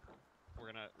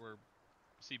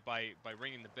 See, by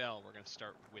ringing the bell, we're gonna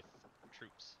start with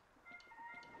troops.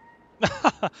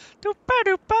 Doopa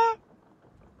doopa.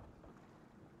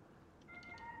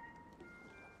 Can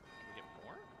we get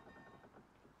more?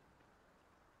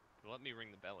 Let me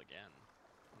ring the bell again.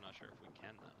 I'm not sure if we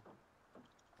can though.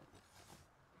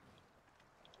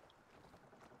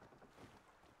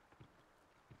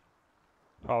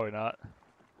 Probably not.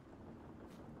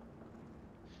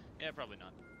 Yeah, probably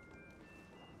not.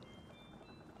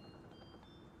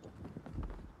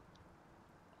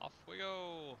 Off we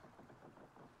go.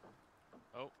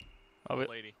 Oh,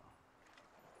 lady.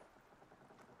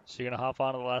 So you're gonna hop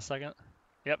on at the last second?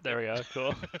 Yep, there we go.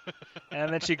 Cool.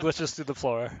 And then she glitches through the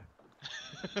floor.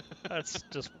 That's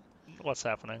just what's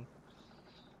happening.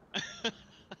 Do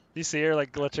you see her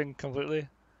like glitching completely?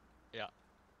 Yeah.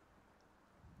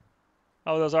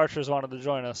 Oh, those archers wanted to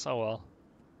join us. Oh well.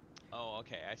 Oh,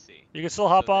 okay, I see. You can still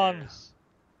hop on. There's...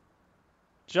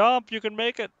 Jump, you can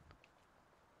make it.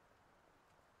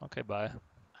 Okay, bye.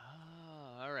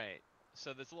 Ah, alright.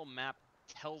 So this little map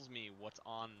tells me what's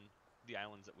on the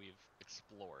islands that we've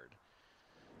explored.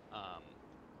 How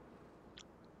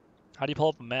do you pull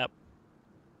up a map?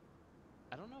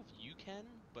 I don't know if you can,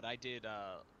 but I did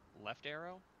left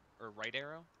arrow or right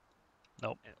arrow.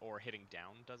 Nope. Or hitting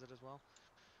down does it as well.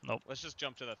 Nope. Let's just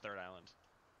jump to the third island.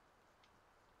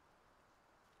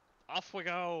 Off we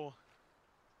go!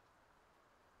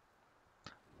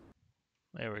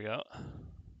 There we go. Alright,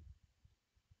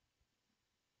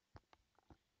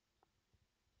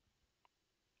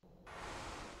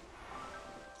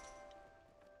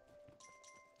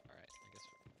 I guess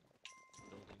we're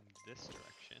building this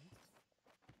direction.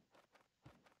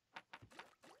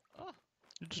 Oh!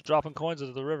 You're just dropping coins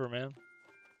into the river, man.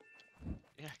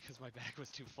 Yeah, because my bag was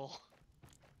too full.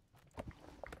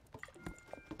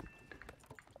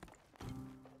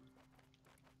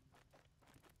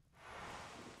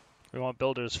 We want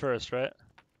builders first, right?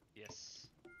 Yes.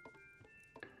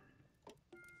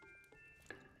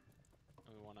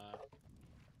 And we wanna...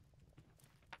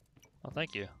 Oh,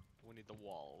 thank you. We need the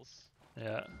walls.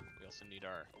 Yeah. We also need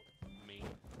our main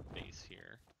base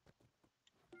here.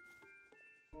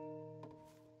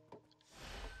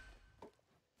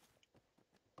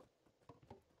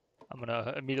 I'm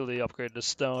gonna immediately upgrade to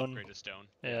stone. Upgrade to stone.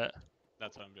 Yeah.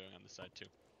 That's what I'm doing on this side too.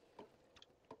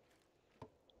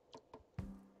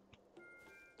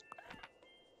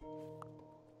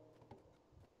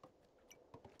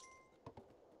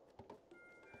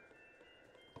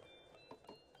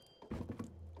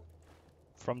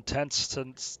 From tents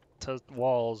to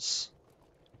walls.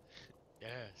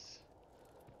 Yes.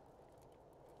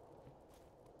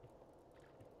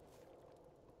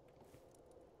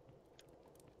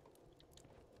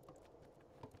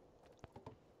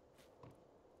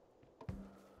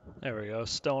 There we go.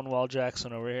 Stonewall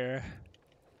Jackson over here.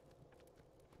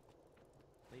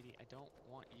 Lady, I don't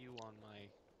want you on my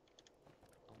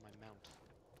mount.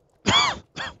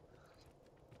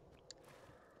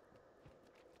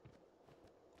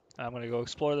 I'm gonna go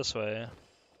explore this way.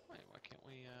 Wait, why can't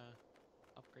we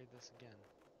upgrade this again?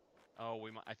 Oh,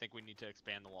 I think we need to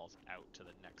expand the walls out to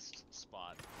the next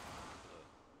spot.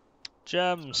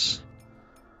 Gems.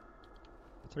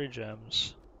 3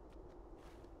 gems.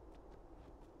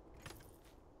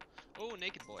 Oh,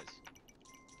 naked boys.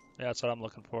 Yeah, that's what I'm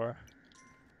looking for.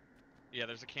 Yeah,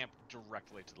 there's a camp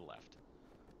directly to the left.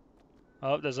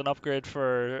 Oh, there's an upgrade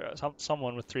for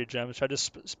someone with 3 gems. Should I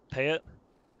just pay it?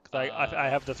 Cause I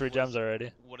have the 3 gems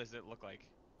already. What does it look like?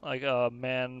 like a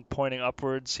man pointing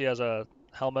upwards. He has a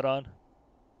helmet on.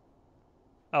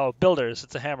 Oh, builders.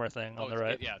 It's a hammer thing Oh, on the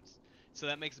right. yeah. So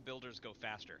that makes the builders go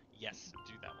faster. Yes,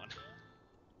 do that one.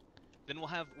 Then we'll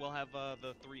have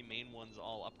the 3 main ones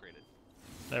all upgraded.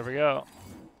 There we go.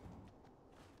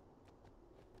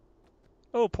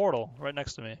 Oh, portal right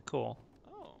next to me. Cool.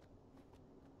 Oh,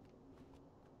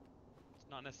 it's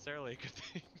not necessarily a good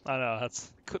thing. I know that's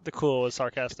the cool was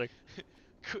sarcastic.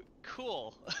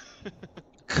 Cool.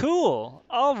 Cool.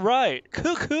 All right.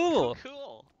 Cool. Cool.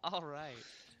 Cool. All right.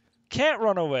 Can't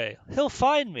run away. He'll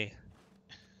find me.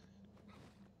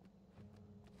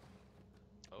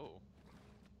 Oh,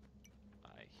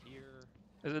 I hear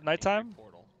Is it angry nighttime?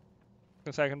 portal.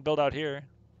 Guess I can build out here.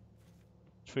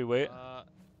 Should we wait?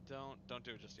 Don't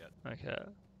do it just yet. Okay.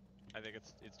 I think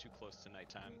it's too close to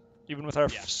nighttime. Even with our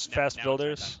Yeah, fast now it's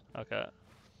builders? nighttime. Okay.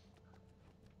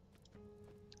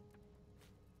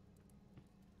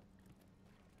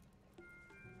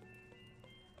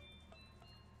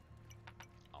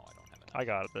 Oh, I don't have enough. I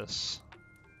got this.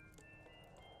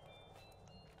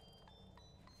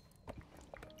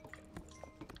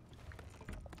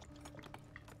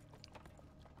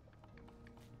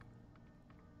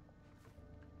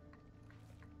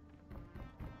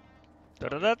 Da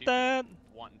da da da.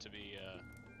 Wanting to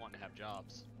have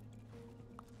jobs.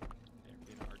 There,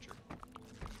 be an archer.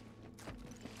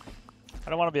 I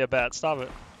don't want to be a bat. Stop it.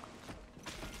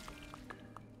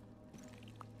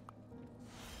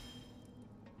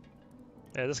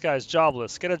 Yeah, this guy's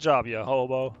jobless. Get a job, you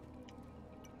hobo.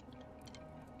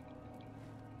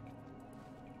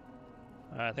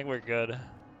 Alright, I think we're good. Alright.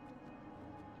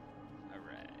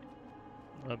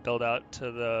 I'm gonna build out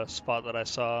to the spot that I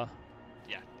saw.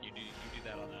 Yeah, you do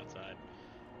that on that side.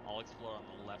 I'll explore on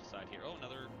the left side here. Oh,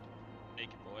 another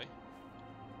naked boy.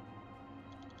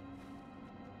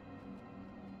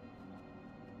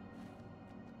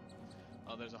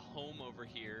 Oh, there's a home over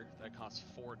here that costs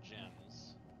 4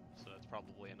 gems. So that's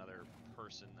probably another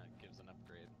person that gives an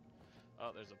upgrade.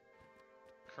 Oh, there's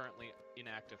a currently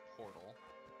inactive portal.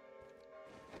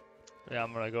 Yeah,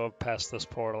 I'm gonna go past this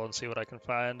portal and see what I can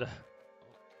find. Oh,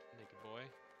 naked boy.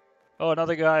 Oh,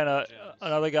 another guy in a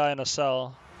Gems.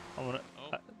 cell. I'm gonna.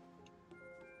 Oh,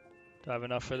 Do I have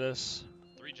enough for this?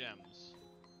 3 gems.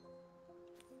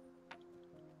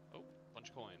 Oh, bunch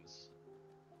of coins.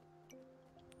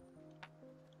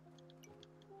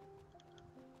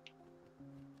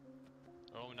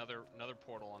 Oh, another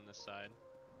portal on this side.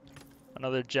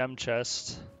 Another gem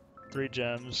chest. 3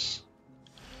 gems.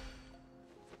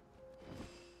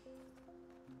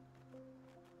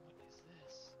 What is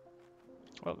this?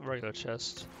 Oh, regular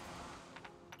chest.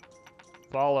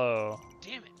 Follow.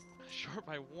 Damn it! Short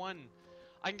by 1.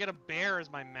 I can get a bear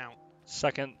as my mount.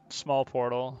 Second small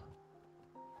portal.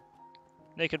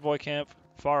 Naked boy camp.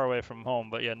 Far away from home,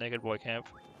 but yeah, naked boy camp.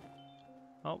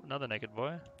 Oh, another naked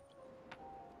boy.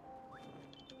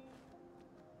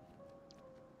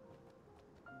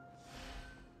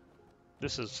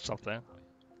 This is something.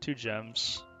 2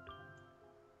 gems.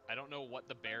 I don't know what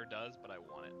the bear does, but I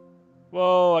want it.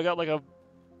 Whoa, I got like a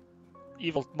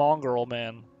evil mongrel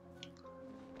man.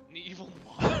 An evil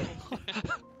mongrel.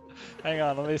 Hang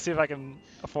on, let me see if I can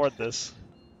afford this.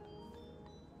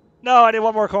 No, I need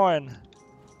 1 more coin.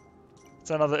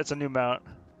 It's a new mount.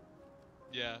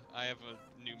 Yeah, I have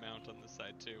a new mount on this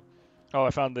side too. Oh, I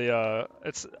found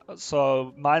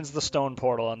so mine's the stone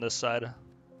portal on this side.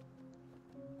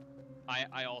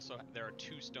 I also there are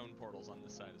 2 stone portals on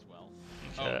this side as well.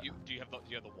 Okay. Oh, do you have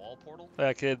the wall portal?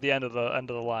 Like at the end of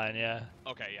the line, yeah.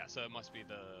 Okay, yeah. So it must be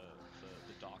the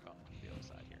dock on the other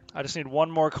side here. I just need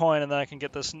 1 more coin and then I can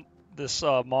get this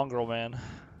mongrel man.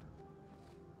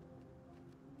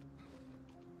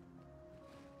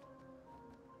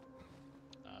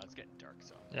 It's getting dark,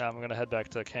 so. Yeah, I'm gonna head back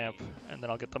to camp and then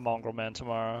I'll get the mongrel man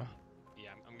tomorrow. Yeah,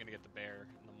 I'm gonna get the bear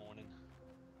in the morning.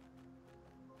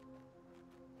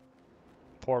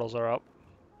 Portals are up.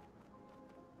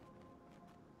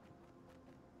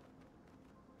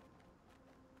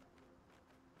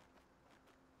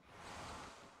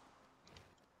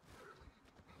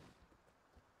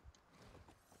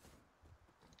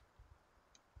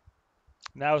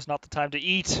 Now is not the time to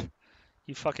eat,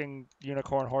 you fucking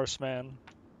unicorn horseman.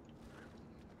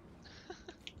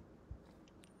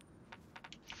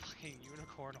 Fucking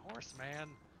unicorn horse, man.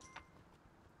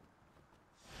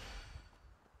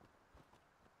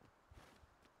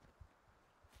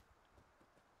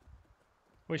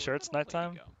 We sure it's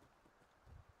nighttime?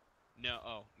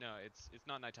 No, no, it's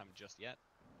not nighttime just yet,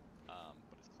 but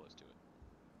it's close to it.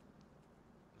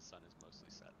 The sun is mostly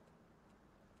set.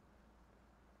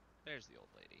 There's the old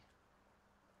lady.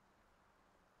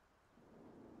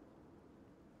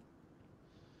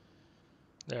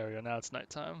 There we go. Now it's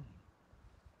nighttime.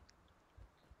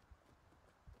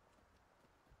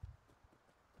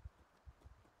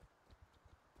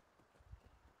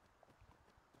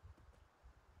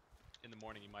 In the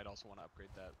morning, you might also want to upgrade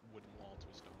that wooden wall to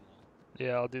a stone wall.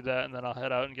 Yeah, I'll do that, and then I'll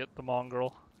head out and get the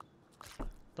mongrel.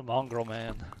 The mongrel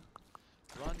man.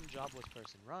 Run, jobless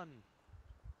person, run!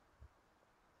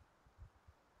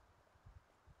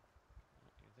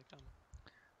 Oh, here they come.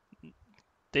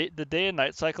 The day and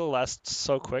night cycle lasts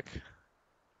so quick.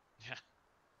 Yeah.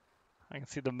 I can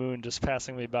see the moon just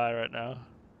passing me by right now.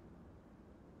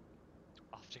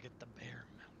 Off to get the bear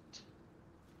mount.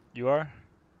 You are?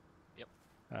 Yep.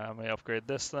 Let me upgrade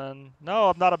this then. No,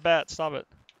 I'm not a bat. Stop it.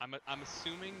 I'm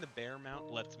assuming the bear mount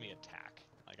lets me attack.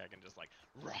 Like I can just like,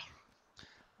 rah!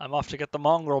 I'm off to get the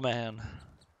mongrel man.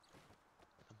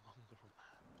 The mongrel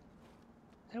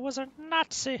man. It was a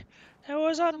Nazi. It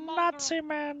was a Nazi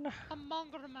man. A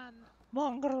mongrel man.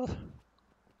 Mongrel. This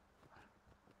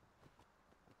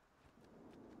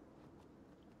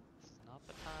is not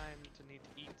the time to need to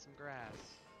eat some grass.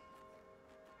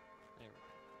 There we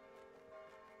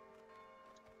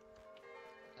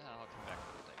go. I'll come back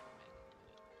for the diaper man in a minute.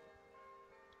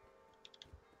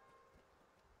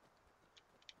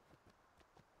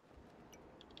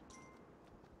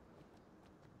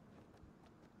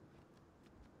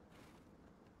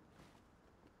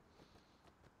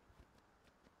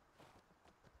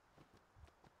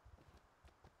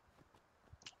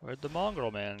 Where'd the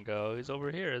mongrel man go? He's over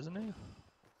here, isn't he?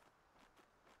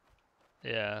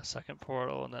 Yeah, second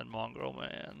portal and then mongrel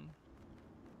man.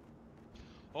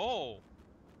 Oh!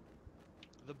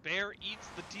 The bear eats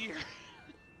the deer!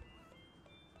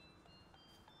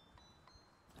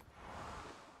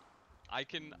 I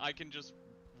can just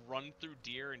run through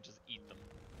deer and just eat them.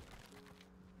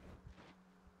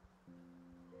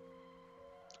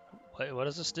 Wait, what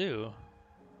does this do?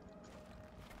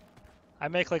 I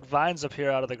make like vines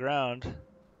appear out of the ground.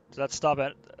 Does that stop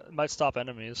it? Might stop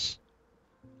enemies.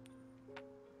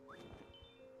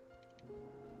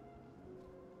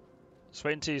 Just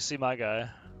wait until you see my guy.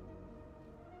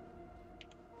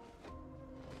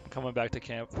 I'm coming back to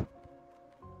camp. I'm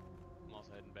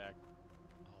also heading back.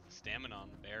 Oh, the stamina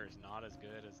on the bear is not as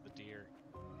good as the deer.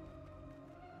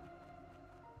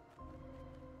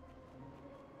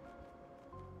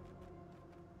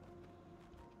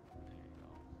 There you go.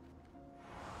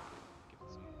 Give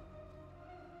some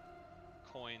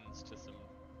coins to some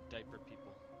diaper people.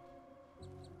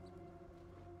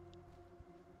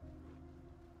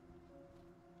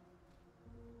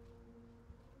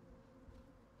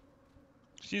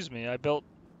 Excuse me, I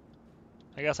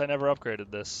guess I never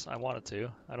upgraded this. I wanted to.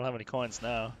 I don't have any coins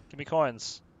now. Give me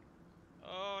coins.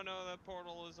 Oh no, that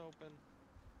portal is open.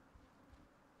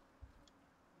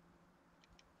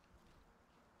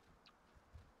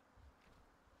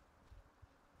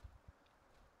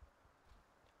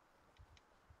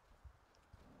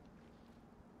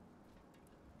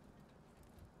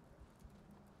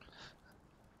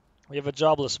 We have a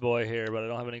jobless boy here, but I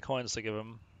don't have any coins to give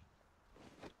him.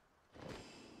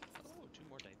 Oh, two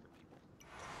more diaper people.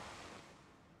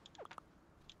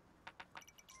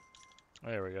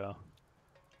 There we go.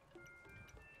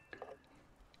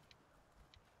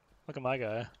 Look at my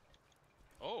guy.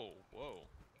 Oh, whoa.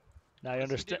 Now What you does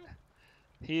understand.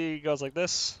 he He goes like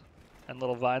this, and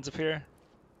little vines appear.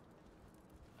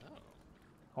 do? Oh.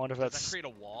 I wonder if Does that that's. create a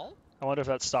wall? I wonder if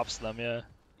that stops them. Yeah.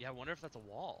 Yeah, I wonder if that's a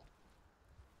wall.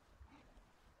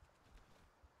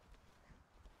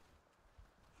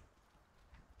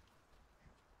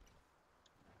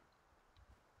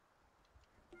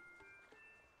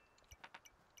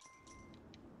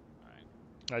 Alright.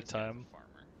 This guy's Nighttime. a farmer.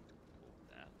 Cool with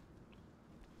that.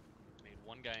 Made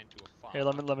one guy into a fox. Here,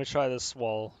 let me try this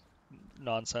wall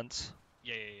nonsense.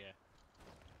 Yeah, yeah, yeah.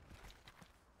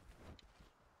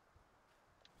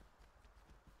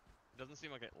 It doesn't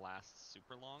seem like it lasts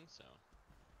super long, so.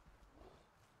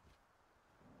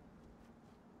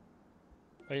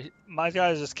 Wait, my guy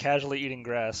is just casually eating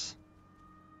grass.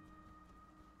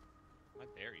 My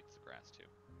bear eats the grass too.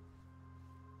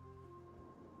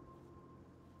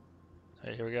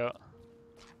 Hey, here we go.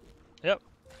 Yep.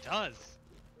 It does!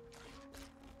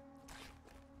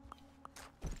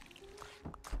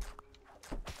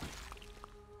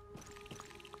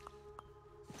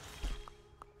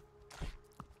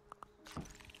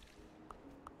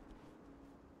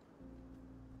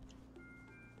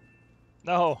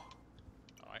 No.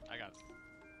 Oh, I got it.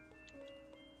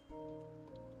 I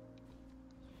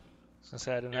was gonna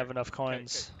say I didn't Here, have enough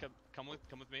coins. Come with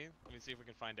me. Let me see if we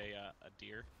can find a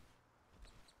deer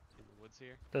in the woods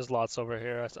here. There's lots over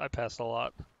here. I passed a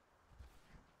lot.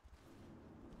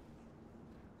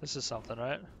 This is something,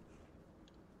 right?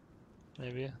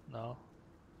 Maybe? No.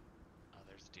 Oh,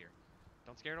 there's a deer.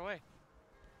 Don't scare it away.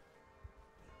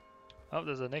 Oh,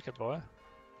 there's a naked boy.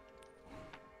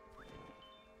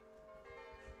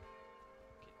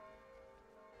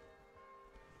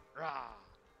 Rah!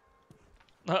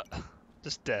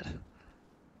 Just dead.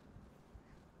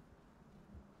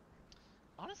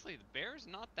 Honestly, the bear's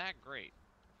not that great.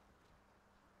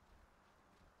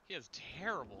 He has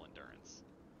terrible endurance.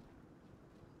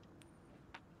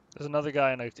 There's another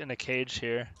guy in a cage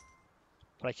here,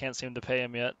 but I can't seem to pay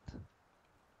him yet.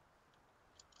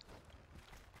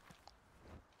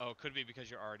 Oh, it could be because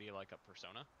you're already like a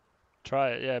persona.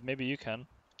 Try it. Yeah, maybe you can.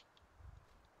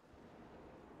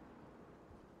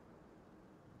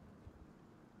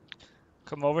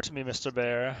 Come over to me, Mr.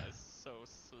 Bear. Stamina is so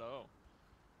slow.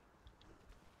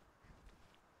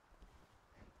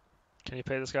 Can you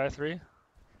pay this guy 3?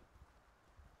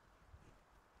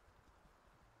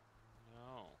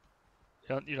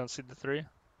 No. You don't see the 3?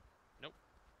 Nope.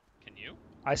 Can you?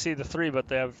 I see the 3, but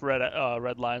they have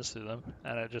red lines through them,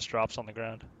 and it just drops on the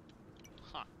ground.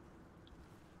 Huh.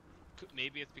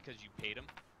 Maybe it's because you paid him.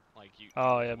 Like you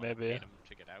Oh were yeah, the one that maybe. paid him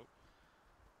to get out.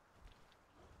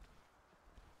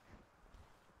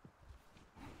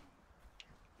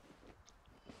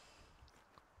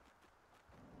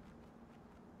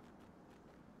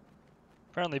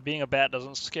 Apparently, being a bat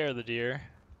doesn't scare the deer.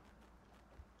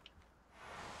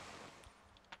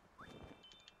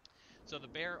 So the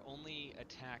bear only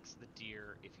attacks the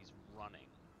deer if he's running.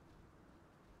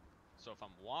 So if I'm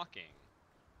walking,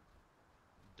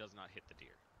 it does not hit the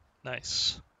deer.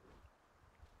 Nice.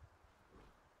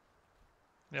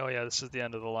 Oh yeah, this is the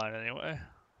end of the line anyway.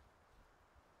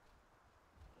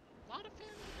 A lot of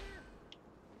fans of the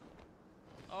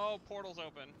bear. Oh, portal's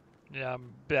open. Yeah,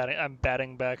 I'm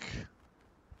batting back.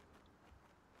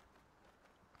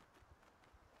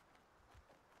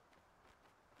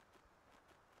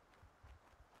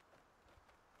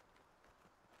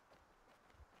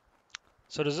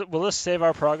 So will this save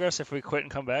our progress if we quit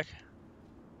and come back?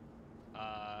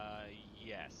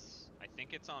 Yes. I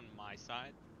think it's on my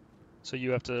side. So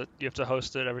you have to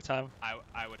host it every time?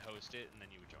 I would host it and then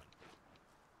you would join.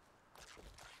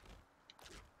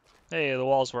 Hey, the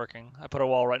wall's working. I put a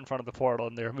wall right in front of the portal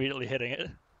and they're immediately hitting it.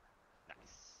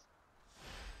 Nice.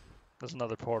 There's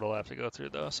another portal I have to go through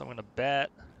though, so I'm gonna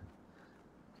bat.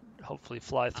 Hopefully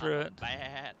fly through it.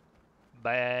 Bad.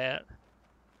 Bat.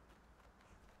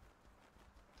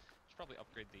 Should probably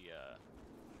upgrade the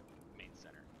main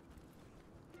center.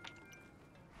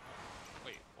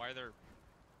 Wait, why are there?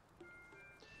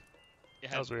 It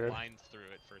That had was weird. lines through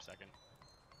it for a second.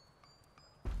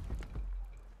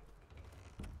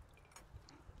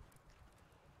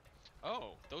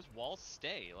 Oh, those walls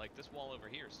stay. Like this wall over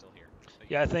here is still here.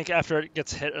 Yeah, I think after it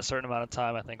gets hit a certain amount of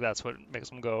time, I think that's what makes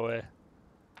them go away.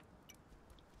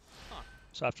 Huh.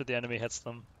 So after the enemy hits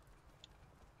them.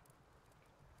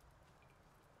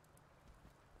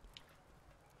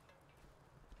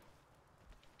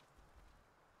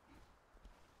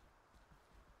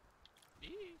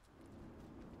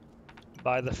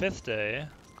 By the 5th day,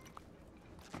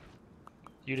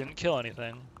 you didn't kill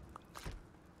anything.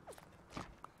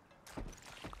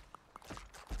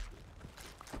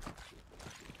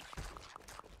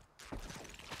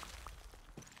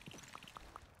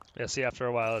 Yeah, see, after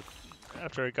a while,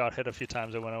 after it got hit a few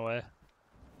times, it went away.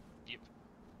 Yep.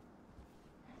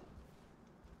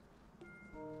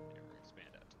 Here, expand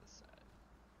out to the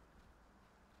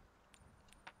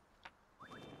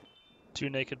side. 2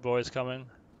 naked boys coming.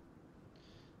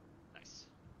 Nice.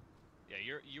 Yeah,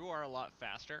 you are a lot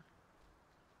faster,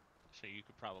 so you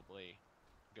could probably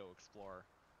go explore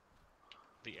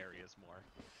the areas more.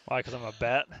 Why? Because I'm a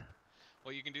bat?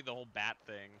 Well, you can do the whole bat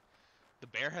thing. The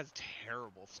bear has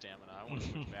terrible stamina. I want to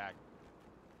switch back.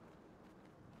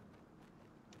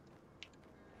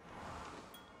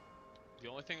 The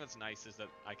only thing that's nice is that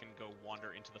I can go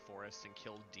wander into the forest and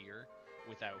kill deer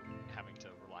without having to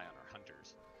rely on our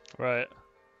hunters. Right.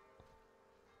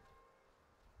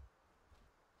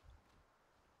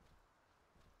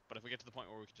 But if we get to the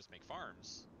point where we can just make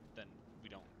farms, then we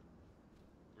don't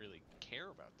really care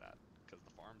about that because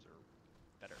the farms are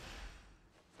better.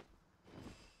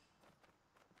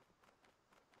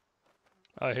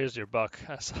 Oh, here's your buck.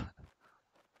 I saw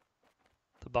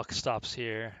the buck stops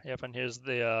here. Yep, and here's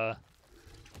the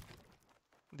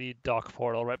dock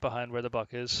portal right behind where the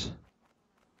buck is.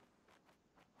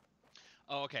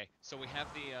 Oh, okay. So we have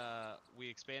the we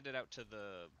expanded out to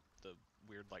the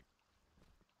weird like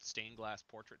stained glass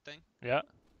portrait thing. Yeah.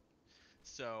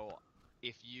 So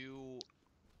if you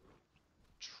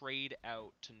trade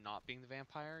out to not being the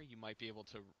vampire, you might be able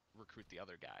to recruit the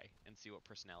other guy and see what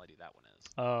personality that one is.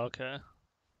 Oh, okay.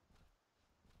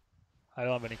 I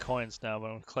don't have any coins now, but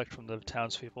I'm gonna collect from the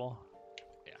townspeople.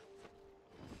 Yeah.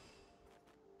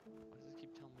 Why does it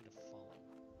keep telling me to follow?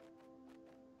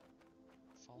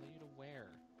 Follow you to where?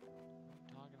 What are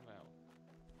you talking about?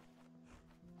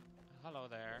 Hello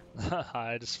there.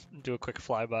 I just do a quick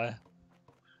flyby.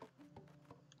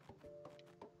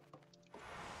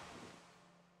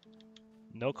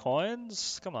 No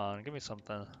coins? Come on, give me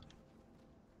something.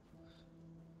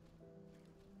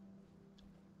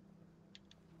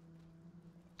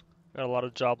 Got a lot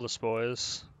of jobless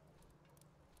boys.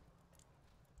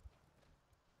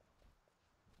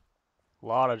 A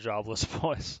lot of jobless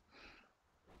boys.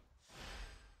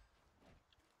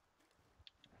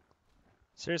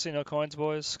 Seriously, no coins,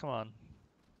 boys? Come on.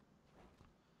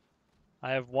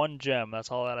 I have 1 gem. That's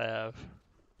all that I have.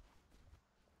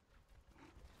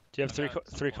 Do you have I've got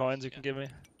some three coins, coins you yeah. can give me?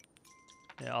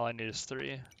 Yeah, all I need is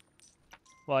 3.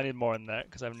 Well, I need more than that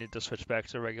because I need to switch back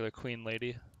to regular queen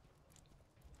lady.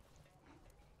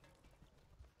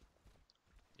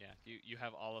 Yeah, you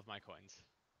have all of my coins.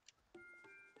 I'm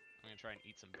gonna try and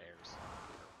eat some bears.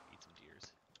 Or eat some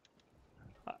deers.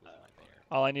 With my bear.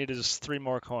 All I need is 3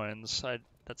 more coins.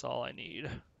 That's all I need.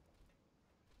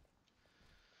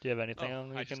 Do you have Oh, anything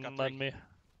I you just got can 3. lend me?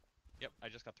 Yep, I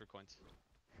just got 3 coins.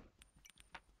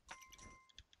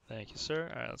 Thank you, sir.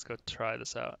 Alright, let's go try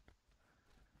this out.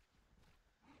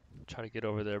 Try to get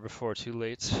over there before too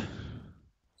late.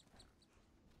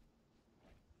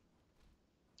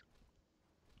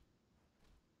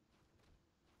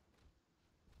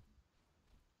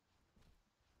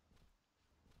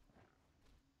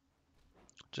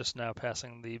 Just now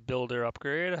passing the builder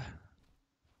upgrade.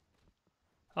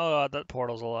 Oh god, that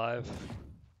portal's alive.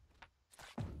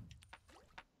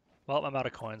 Well, I'm out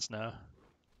of coins now.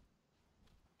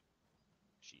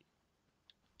 Sheet.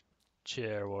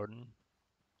 Chair warden.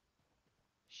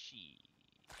 Sheet.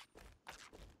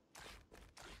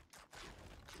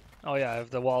 Oh yeah, I have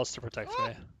the walls to protect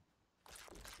me.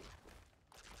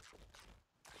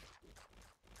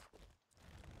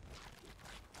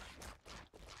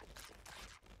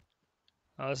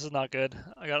 Oh, this is not good.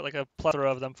 I got like a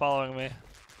plethora of them following me.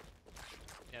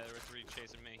 Yeah, there were 3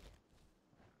 chasing me.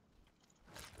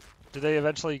 Do they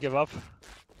eventually give up?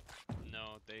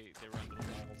 No, they run to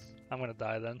the walls. I'm gonna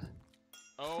die then.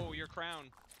 Oh, your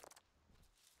crown.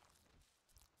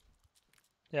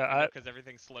 Yeah, Because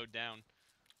everything slowed down.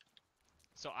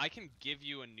 So I can give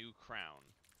you a new crown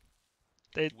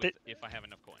if I have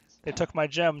enough coins. they took my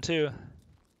gem too.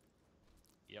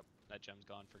 Yep, that gem's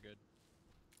gone for good.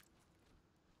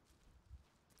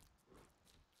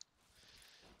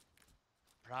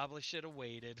 Probably should have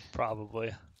waited. Probably.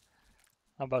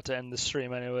 I'm about to end the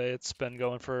stream anyway. It's been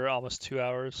going for almost 2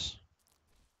 hours.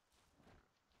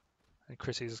 And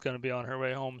Chrissy's gonna be on her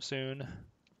way home soon.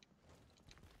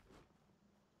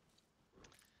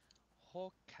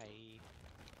 Okay.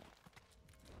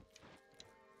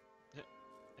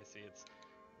 I see it's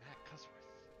Matt Cusworth.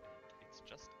 It's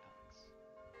just Alex.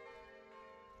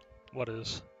 What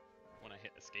is? When I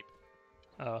hit escape,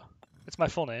 Oh, it's my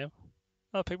full name.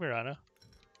 Oh, Pygmy Rhino.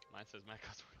 mine says Matt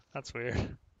Cusworth. That's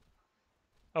weird.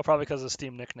 Oh, probably because of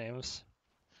Steam nicknames.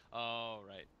 Oh,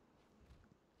 right.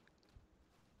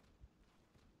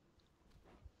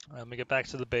 Let me get back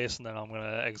to the base and then I'm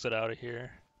gonna exit out of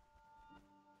here.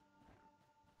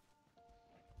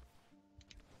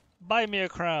 Buy me a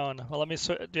crown. Well, let me.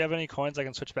 Do you have any coins I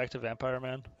can switch back to Vampire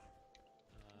Man?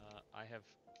 I have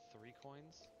 3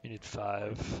 coins. You need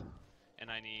 5. And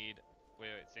I need... Wait,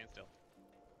 stand still.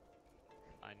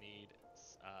 I need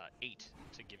 8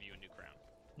 to give you a new crown.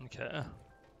 Okay.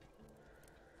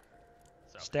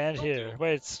 So, Stand here.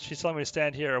 Wait, she's telling me to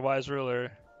stand here. A wise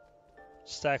ruler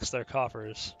stacks their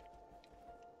coffers.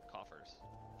 Coffers.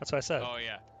 That's what I said. Oh,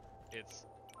 yeah. It's...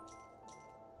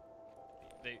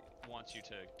 They want you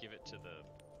to give it to the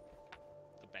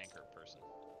banker person.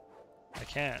 I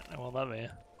can't. It won't let me.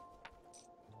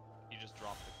 You just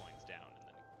drop the coins down and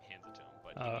then hands it to him,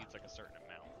 but he needs like a certain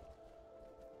amount.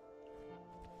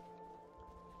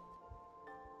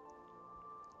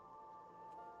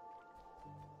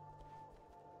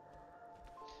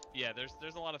 Yeah,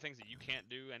 there's a lot of things that you can't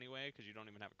do anyway because you don't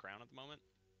even have a crown at the moment.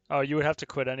 Oh, you would have to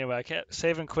quit anyway. I can't.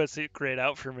 Save and quit's grayed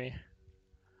out for me.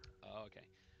 Oh, okay.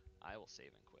 I will save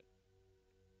and quit.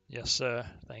 Yes, sir.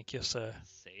 Thank you, sir.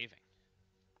 Saving.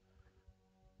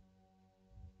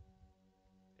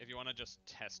 If you want to just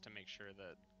test to make sure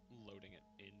that loading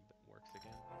it in works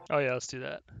again. Oh yeah, let's do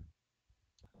that.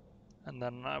 And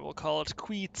then I will call it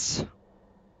quits.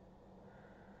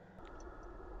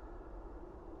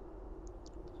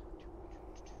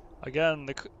 Again,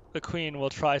 the queen will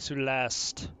try to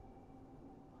last.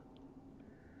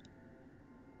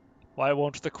 Why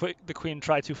won't the queen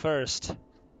try to first?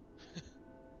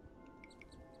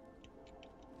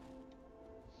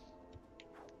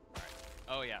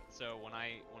 Oh yeah. So when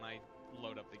I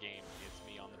load up the game, it's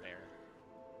me on the bear.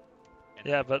 And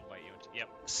then Yeah, I can but invite you into.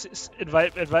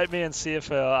 Yep. invite me and see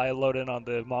if I load in on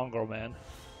the mongrel man.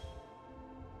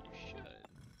 You should.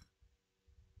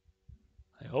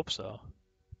 I hope so.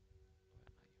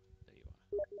 There you are.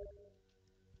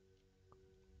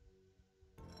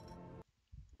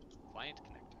 Client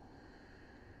connected.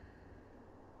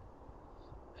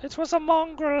 It was a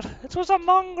mongrel. It was a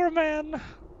mongrel man.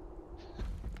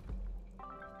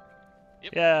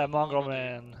 Yep. Yeah, Yep. mongrel Mono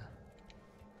dude. man.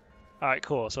 All right,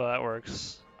 cool. So that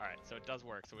works. All right. So it does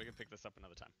work. So we can pick this up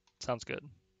another time. Sounds good.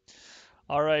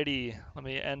 Alrighty, let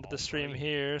me end the stream Alrighty.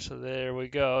 here. So there we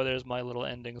go. There's my little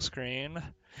ending screen.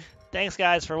 Thanks,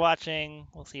 guys, for watching.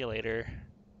 We'll see you later.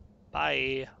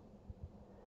 Bye.